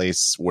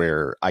someplace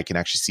where I can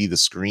actually see the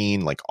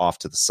screen, like off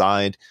to the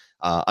side.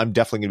 I'm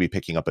definitely going to be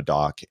picking up a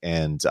dock,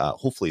 and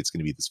hopefully it's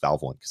going to be this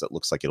Valve one, because it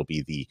looks like it'll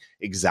be the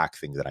exact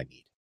thing that I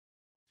need.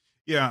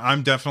 Yeah,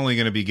 I'm definitely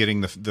going to be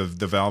getting the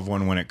Valve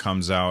one when it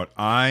comes out.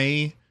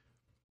 I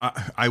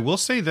will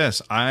say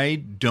this: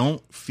 I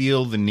don't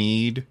feel the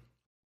need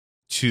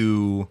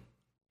to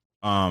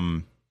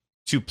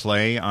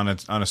play on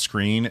a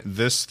screen.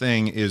 This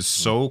thing is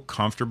so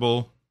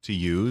comfortable to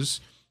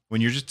use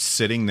when you're just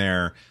sitting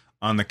there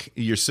on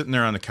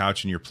the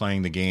couch and you're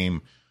playing the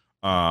game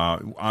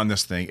on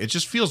this thing. It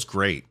just feels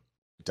great.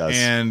 It does.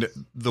 And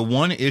the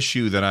one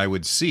issue that I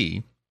would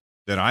see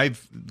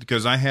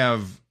because I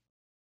have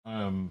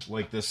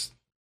like this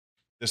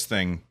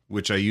thing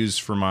which I use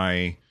for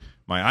my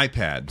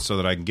iPad, so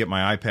that I can get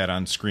my iPad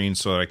on screen,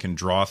 so that I can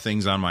draw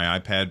things on my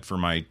iPad for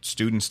my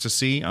students to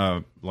see,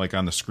 like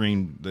on the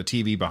screen, the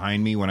TV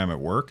behind me when I'm at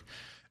work.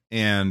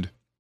 And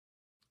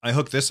I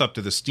hook this up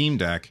to the Steam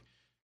Deck.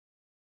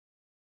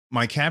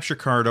 My capture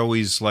card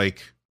always,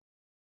 like,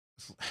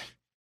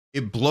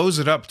 it blows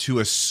it up to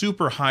a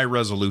super high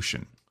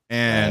resolution.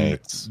 And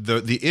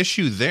the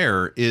issue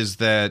there is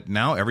that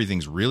now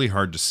everything's really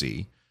hard to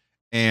see.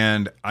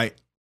 And I,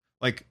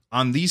 like,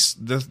 on these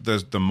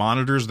the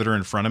monitors that are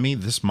in front of me,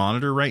 this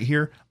monitor right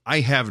here,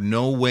 I have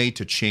no way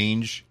to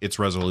change its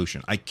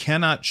resolution. I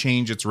cannot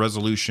change its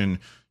resolution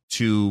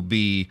to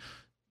be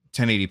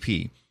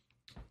 1080p.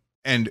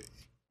 And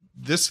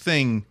this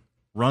thing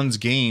runs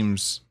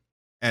games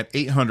at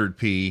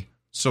 800p,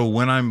 so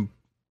when I'm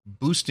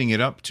boosting it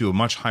up to a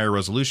much higher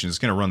resolution, it's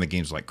going to run the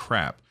games like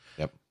crap.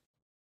 Yep.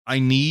 I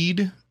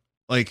need,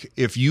 like,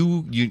 if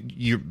you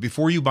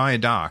before you buy a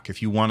dock,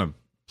 if you want to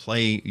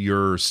play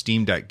your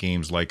Steam Deck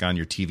games like on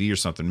your TV or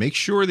something, make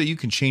sure that you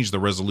can change the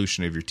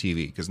resolution of your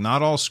TV, because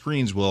not all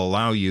screens will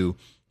allow you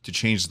to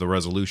change the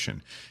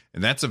resolution.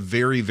 And that's a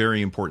very,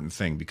 very important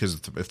thing,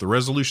 because if the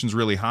resolution's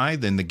really high,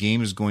 then the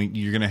game is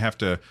you're going to have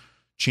to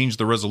change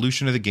the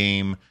resolution of the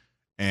game.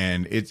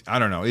 And I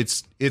don't know,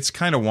 it's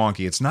kind of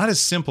wonky. It's not as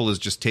simple as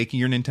just taking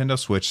your Nintendo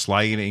Switch,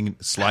 sliding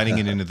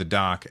it into the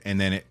dock, and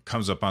then it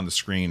comes up on the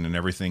screen and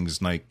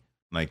everything's like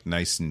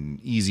nice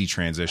and easy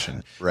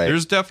transition. Right.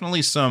 There's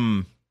definitely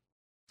some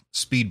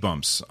speed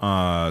bumps,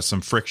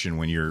 some friction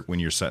when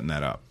you're setting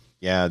that up.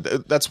 Yeah,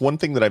 that's one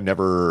thing that I've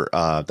never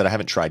that I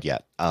haven't tried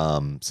yet.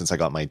 Since I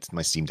got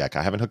my Steam Deck,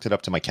 I haven't hooked it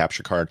up to my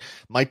capture card.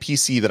 My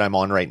PC that I'm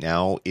on right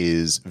now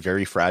is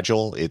very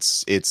fragile.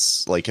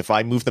 It's like if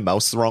I move the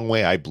mouse the wrong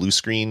way, I blue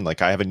screen.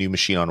 Like I have a new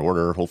machine on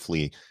order.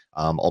 Hopefully,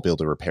 I'll be able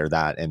to repair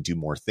that and do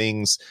more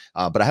things.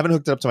 But I haven't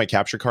hooked it up to my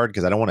capture card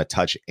because I don't want to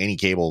touch any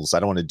cables. I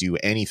don't want to do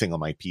anything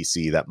on my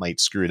PC that might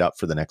screw it up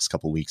for the next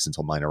couple of weeks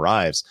until mine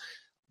arrives.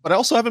 But I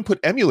also haven't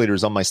put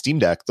emulators on my Steam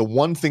Deck, the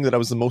one thing that I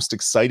was the most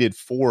excited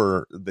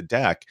for the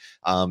deck.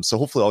 So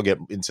hopefully I'll get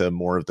into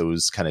more of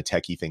those kind of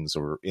techie things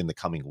over in the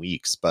coming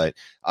weeks. But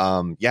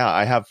yeah,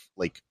 I have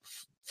like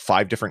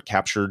 5 different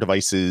capture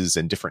devices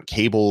and different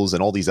cables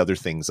and all these other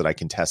things that I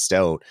can test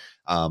out.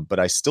 But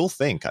I still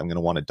think I'm going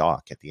to want a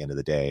dock at the end of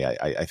the day.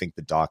 I think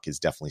the dock is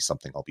definitely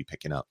something I'll be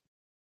picking up.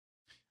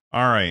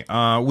 All right.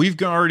 We've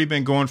already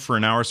been going for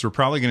an hour, so we're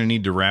probably going to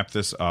need to wrap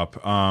this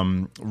up.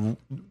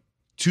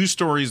 2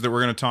 stories that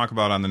we're going to talk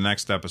about on the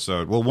next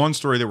episode. Well, one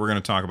story that we're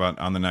going to talk about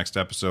on the next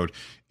episode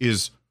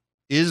is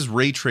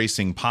ray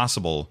tracing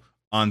possible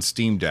on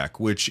Steam Deck?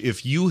 Which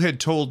if you had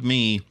told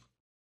me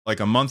like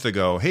a month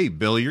ago, hey,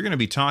 Bill, you're going to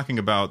be talking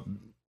about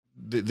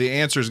the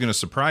answer is going to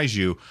surprise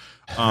you.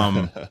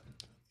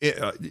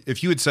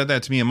 If you had said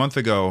that to me a month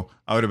ago,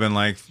 I would have been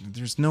like,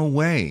 there's no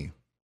way.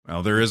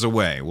 Well, there is a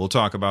way. We'll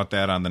talk about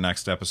that on the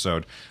next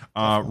episode.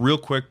 Real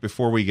quick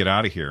before we get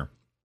out of here.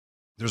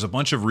 There's a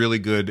bunch of really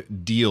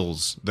good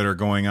deals that are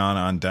going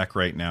on deck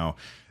right now.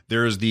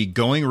 There's the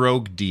Going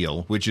Rogue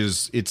deal, which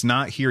it's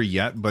not here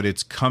yet, but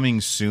it's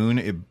coming soon.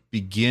 It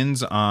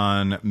begins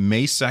on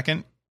May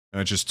 2nd,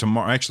 which is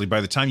tomorrow. Actually,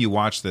 by the time you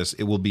watch this,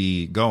 it will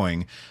be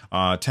going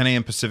 10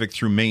 a.m. Pacific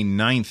through May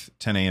 9th,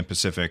 10 a.m.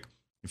 Pacific.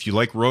 If you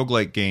like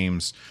roguelike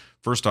games,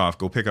 first off,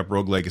 go pick up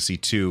Rogue Legacy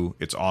 2.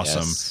 It's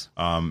awesome. Yes.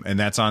 And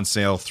that's on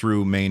sale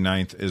through May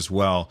 9th as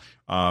well.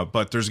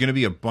 But there's going to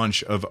be a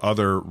bunch of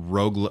other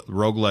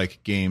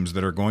roguelike games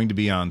that are going to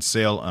be on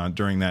sale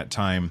during that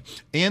time.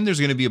 And there's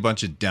going to be a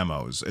bunch of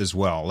demos as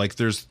well. Like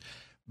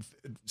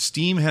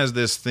Steam has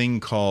this thing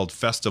called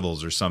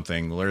festivals or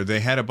something where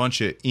they had a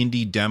bunch of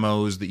indie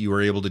demos that you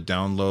were able to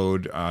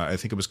download. I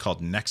think it was called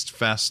Next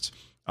Fest.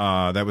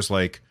 That was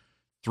like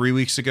 3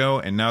 weeks ago.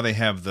 And now they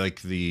have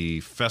like the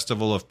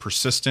Festival of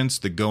Persistence,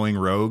 the Going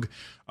Rogue.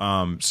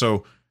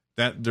 So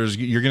that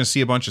you're going to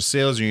see a bunch of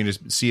sales, you're going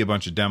to see a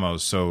bunch of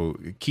demos. So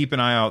keep an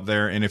eye out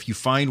there. And if you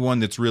find one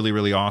that's really,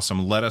 really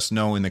awesome, let us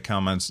know in the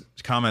comments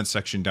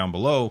section down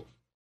below.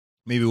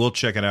 Maybe we'll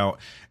check it out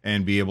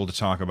and be able to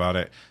talk about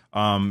it.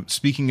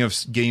 Speaking of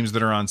games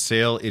that are on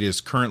sale, it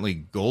is currently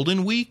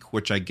Golden Week,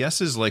 which I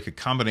guess is like a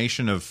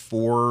combination of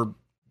 4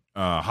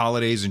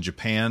 holidays in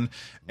Japan.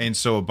 And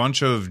so a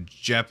bunch of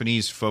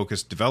Japanese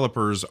focused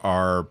developers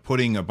are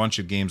putting a bunch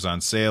of games on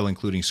sale,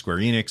 including Square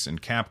Enix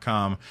and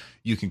Capcom.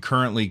 You can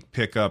currently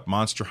pick up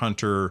Monster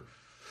Hunter.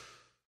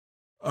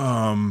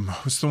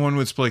 What's the one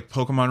with like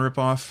Pokemon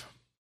ripoff?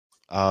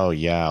 Oh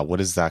yeah.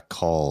 What is that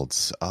called?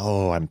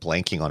 Oh, I'm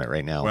blanking on it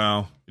right now.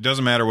 Well, it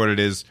doesn't matter what it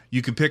is.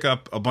 You can pick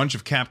up a bunch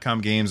of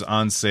Capcom games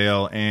on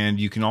sale, and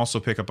you can also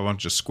pick up a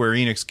bunch of Square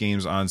Enix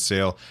games on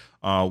sale.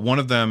 One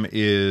of them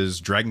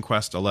is Dragon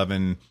Quest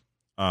XI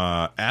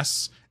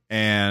S,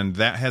 and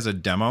that has a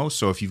demo.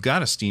 So if you've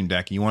got a Steam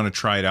Deck and you want to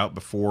try it out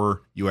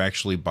before you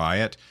actually buy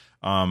it,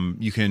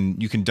 you can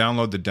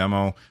download the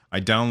demo.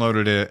 I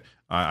downloaded it.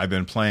 I've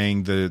been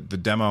playing the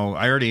demo.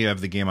 I already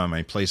have the game on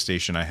my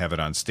PlayStation. I have it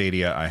on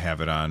Stadia. I have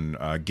it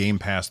on Game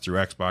Pass through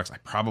Xbox. I'm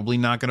probably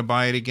not going to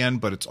buy it again,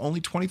 but it's only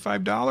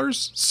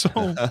 $25,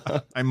 so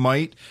I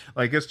might.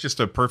 Like, it's just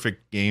a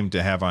perfect game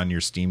to have on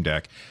your Steam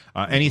Deck.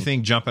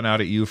 Anything jumping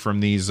out at you from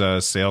these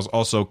sales?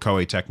 Also,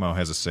 Koei Tecmo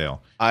has a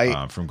sale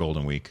from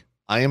Golden Week.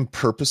 I am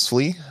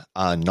purposefully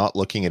not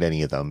looking at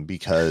any of them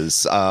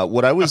because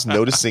what I was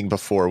noticing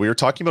before, we were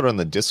talking about it on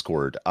the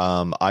Discord,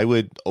 I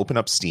would open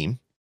up Steam.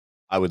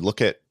 I would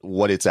look at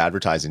what it's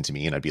advertising to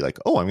me and I'd be like,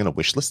 oh, I'm going to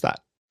wish list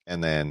that.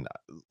 And then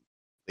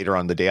later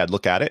on in the day, I'd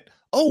look at it.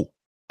 Oh,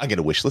 I'm going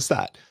to wish list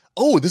that.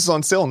 Oh, this is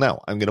on sale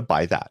now. I'm going to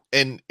buy that.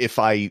 And if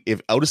out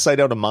of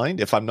sight, out of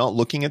mind, if I'm not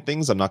looking at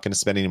things, I'm not going to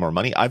spend any more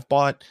money.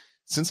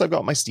 Since I've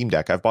got my Steam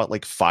Deck, I've bought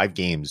like 5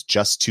 games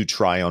just to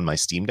try on my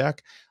Steam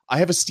Deck. I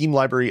have a Steam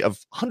library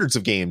of hundreds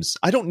of games.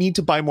 I don't need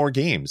to buy more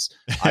games.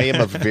 I am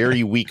a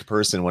very weak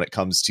person when it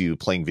comes to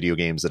playing video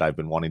games that I've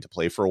been wanting to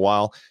play for a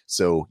while.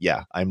 So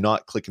yeah, I'm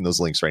not clicking those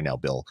links right now,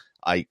 Bill.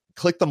 I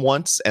clicked them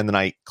once and then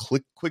I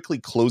quickly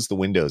closed the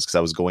windows because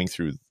I was going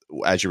through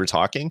as you were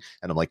talking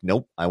and I'm like,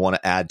 nope, I want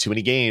to add too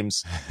many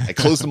games. I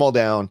closed them all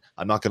down.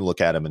 I'm not going to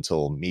look at them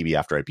until maybe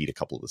after I beat a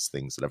couple of those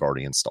things that I've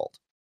already installed.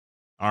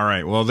 All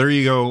right. Well, there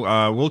you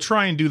go. We'll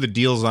try and do the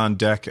deals on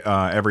deck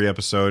every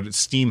episode.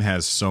 Steam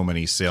has so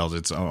many sales.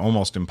 It's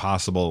almost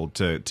impossible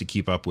to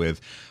keep up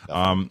with.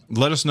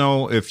 Let us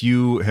know if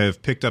you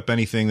have picked up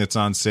anything that's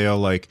on sale.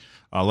 Like,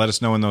 let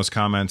us know in those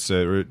comments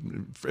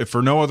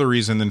for no other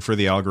reason than for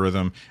the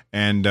algorithm.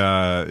 And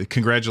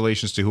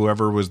congratulations to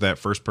whoever was that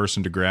first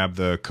person to grab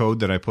the code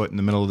that I put in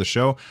the middle of the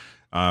show.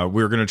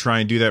 We're going to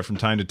try and do that from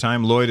time to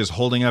time. Lloyd is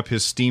holding up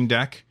his Steam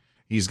Deck.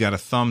 He's got a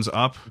thumbs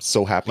up.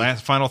 So happy.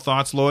 Final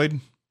thoughts, Lloyd?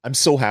 I'm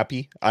so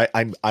happy.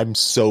 I'm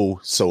so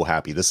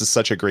happy. This is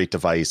such a great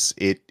device.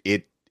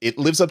 It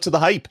lives up to the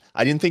hype.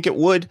 I didn't think it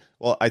would.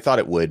 Well, I thought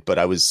it would, but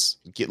I was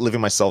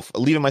leaving myself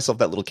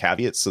that little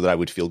caveat so that I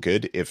would feel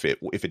good if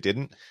it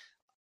didn't.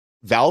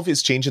 Valve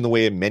is changing the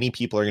way many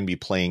people are going to be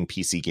playing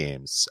PC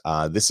games.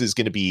 This is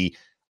going to be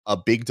a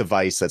big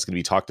device that's going to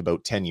be talked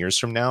about 10 years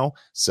from now.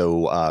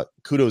 So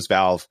kudos,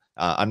 Valve.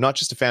 I'm not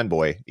just a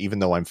fanboy, even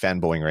though I'm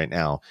fanboying right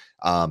now.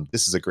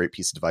 This is a great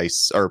piece of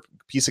device or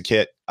piece of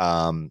kit.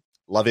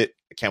 Love it.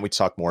 I can't wait to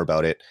talk more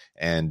about it.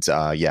 And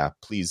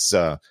please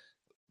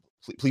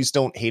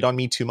don't hate on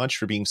me too much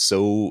for being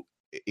so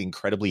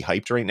incredibly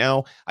hyped right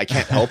now. I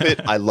can't help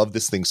it. I love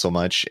this thing so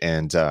much.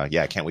 And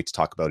I can't wait to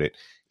talk about it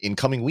in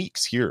coming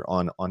weeks here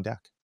on Deck.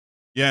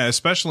 Yeah,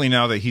 especially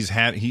now that he's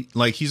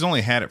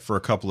only had it for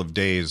a couple of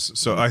days.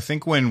 So I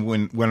think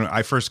when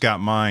I first got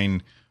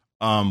mine,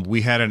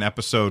 we had an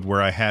episode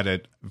where I had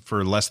it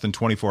for less than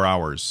 24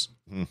 hours.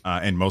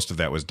 And most of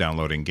that was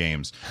downloading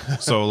games.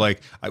 So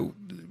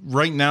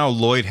right now,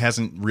 Lloyd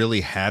hasn't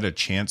really had a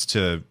chance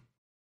to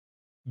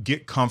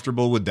get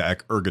comfortable with the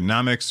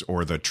ergonomics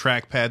or the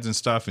trackpads and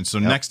stuff. And so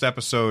next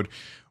episode,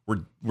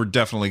 we're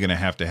definitely going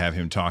to have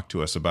him talk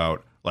to us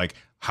about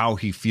how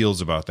he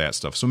feels about that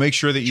stuff. So make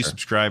sure that you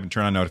subscribe and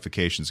turn on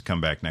notifications to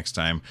come back next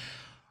time.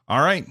 All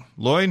right,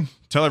 Lloyd,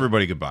 tell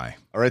everybody goodbye.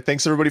 All right,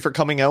 thanks everybody for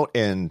coming out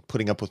and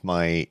putting up with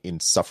my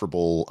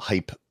insufferable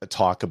hype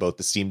talk about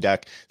the Steam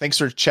Deck. Thanks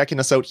for checking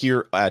us out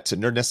here at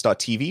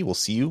nerdnest.tv. We'll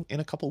see you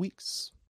in a couple weeks.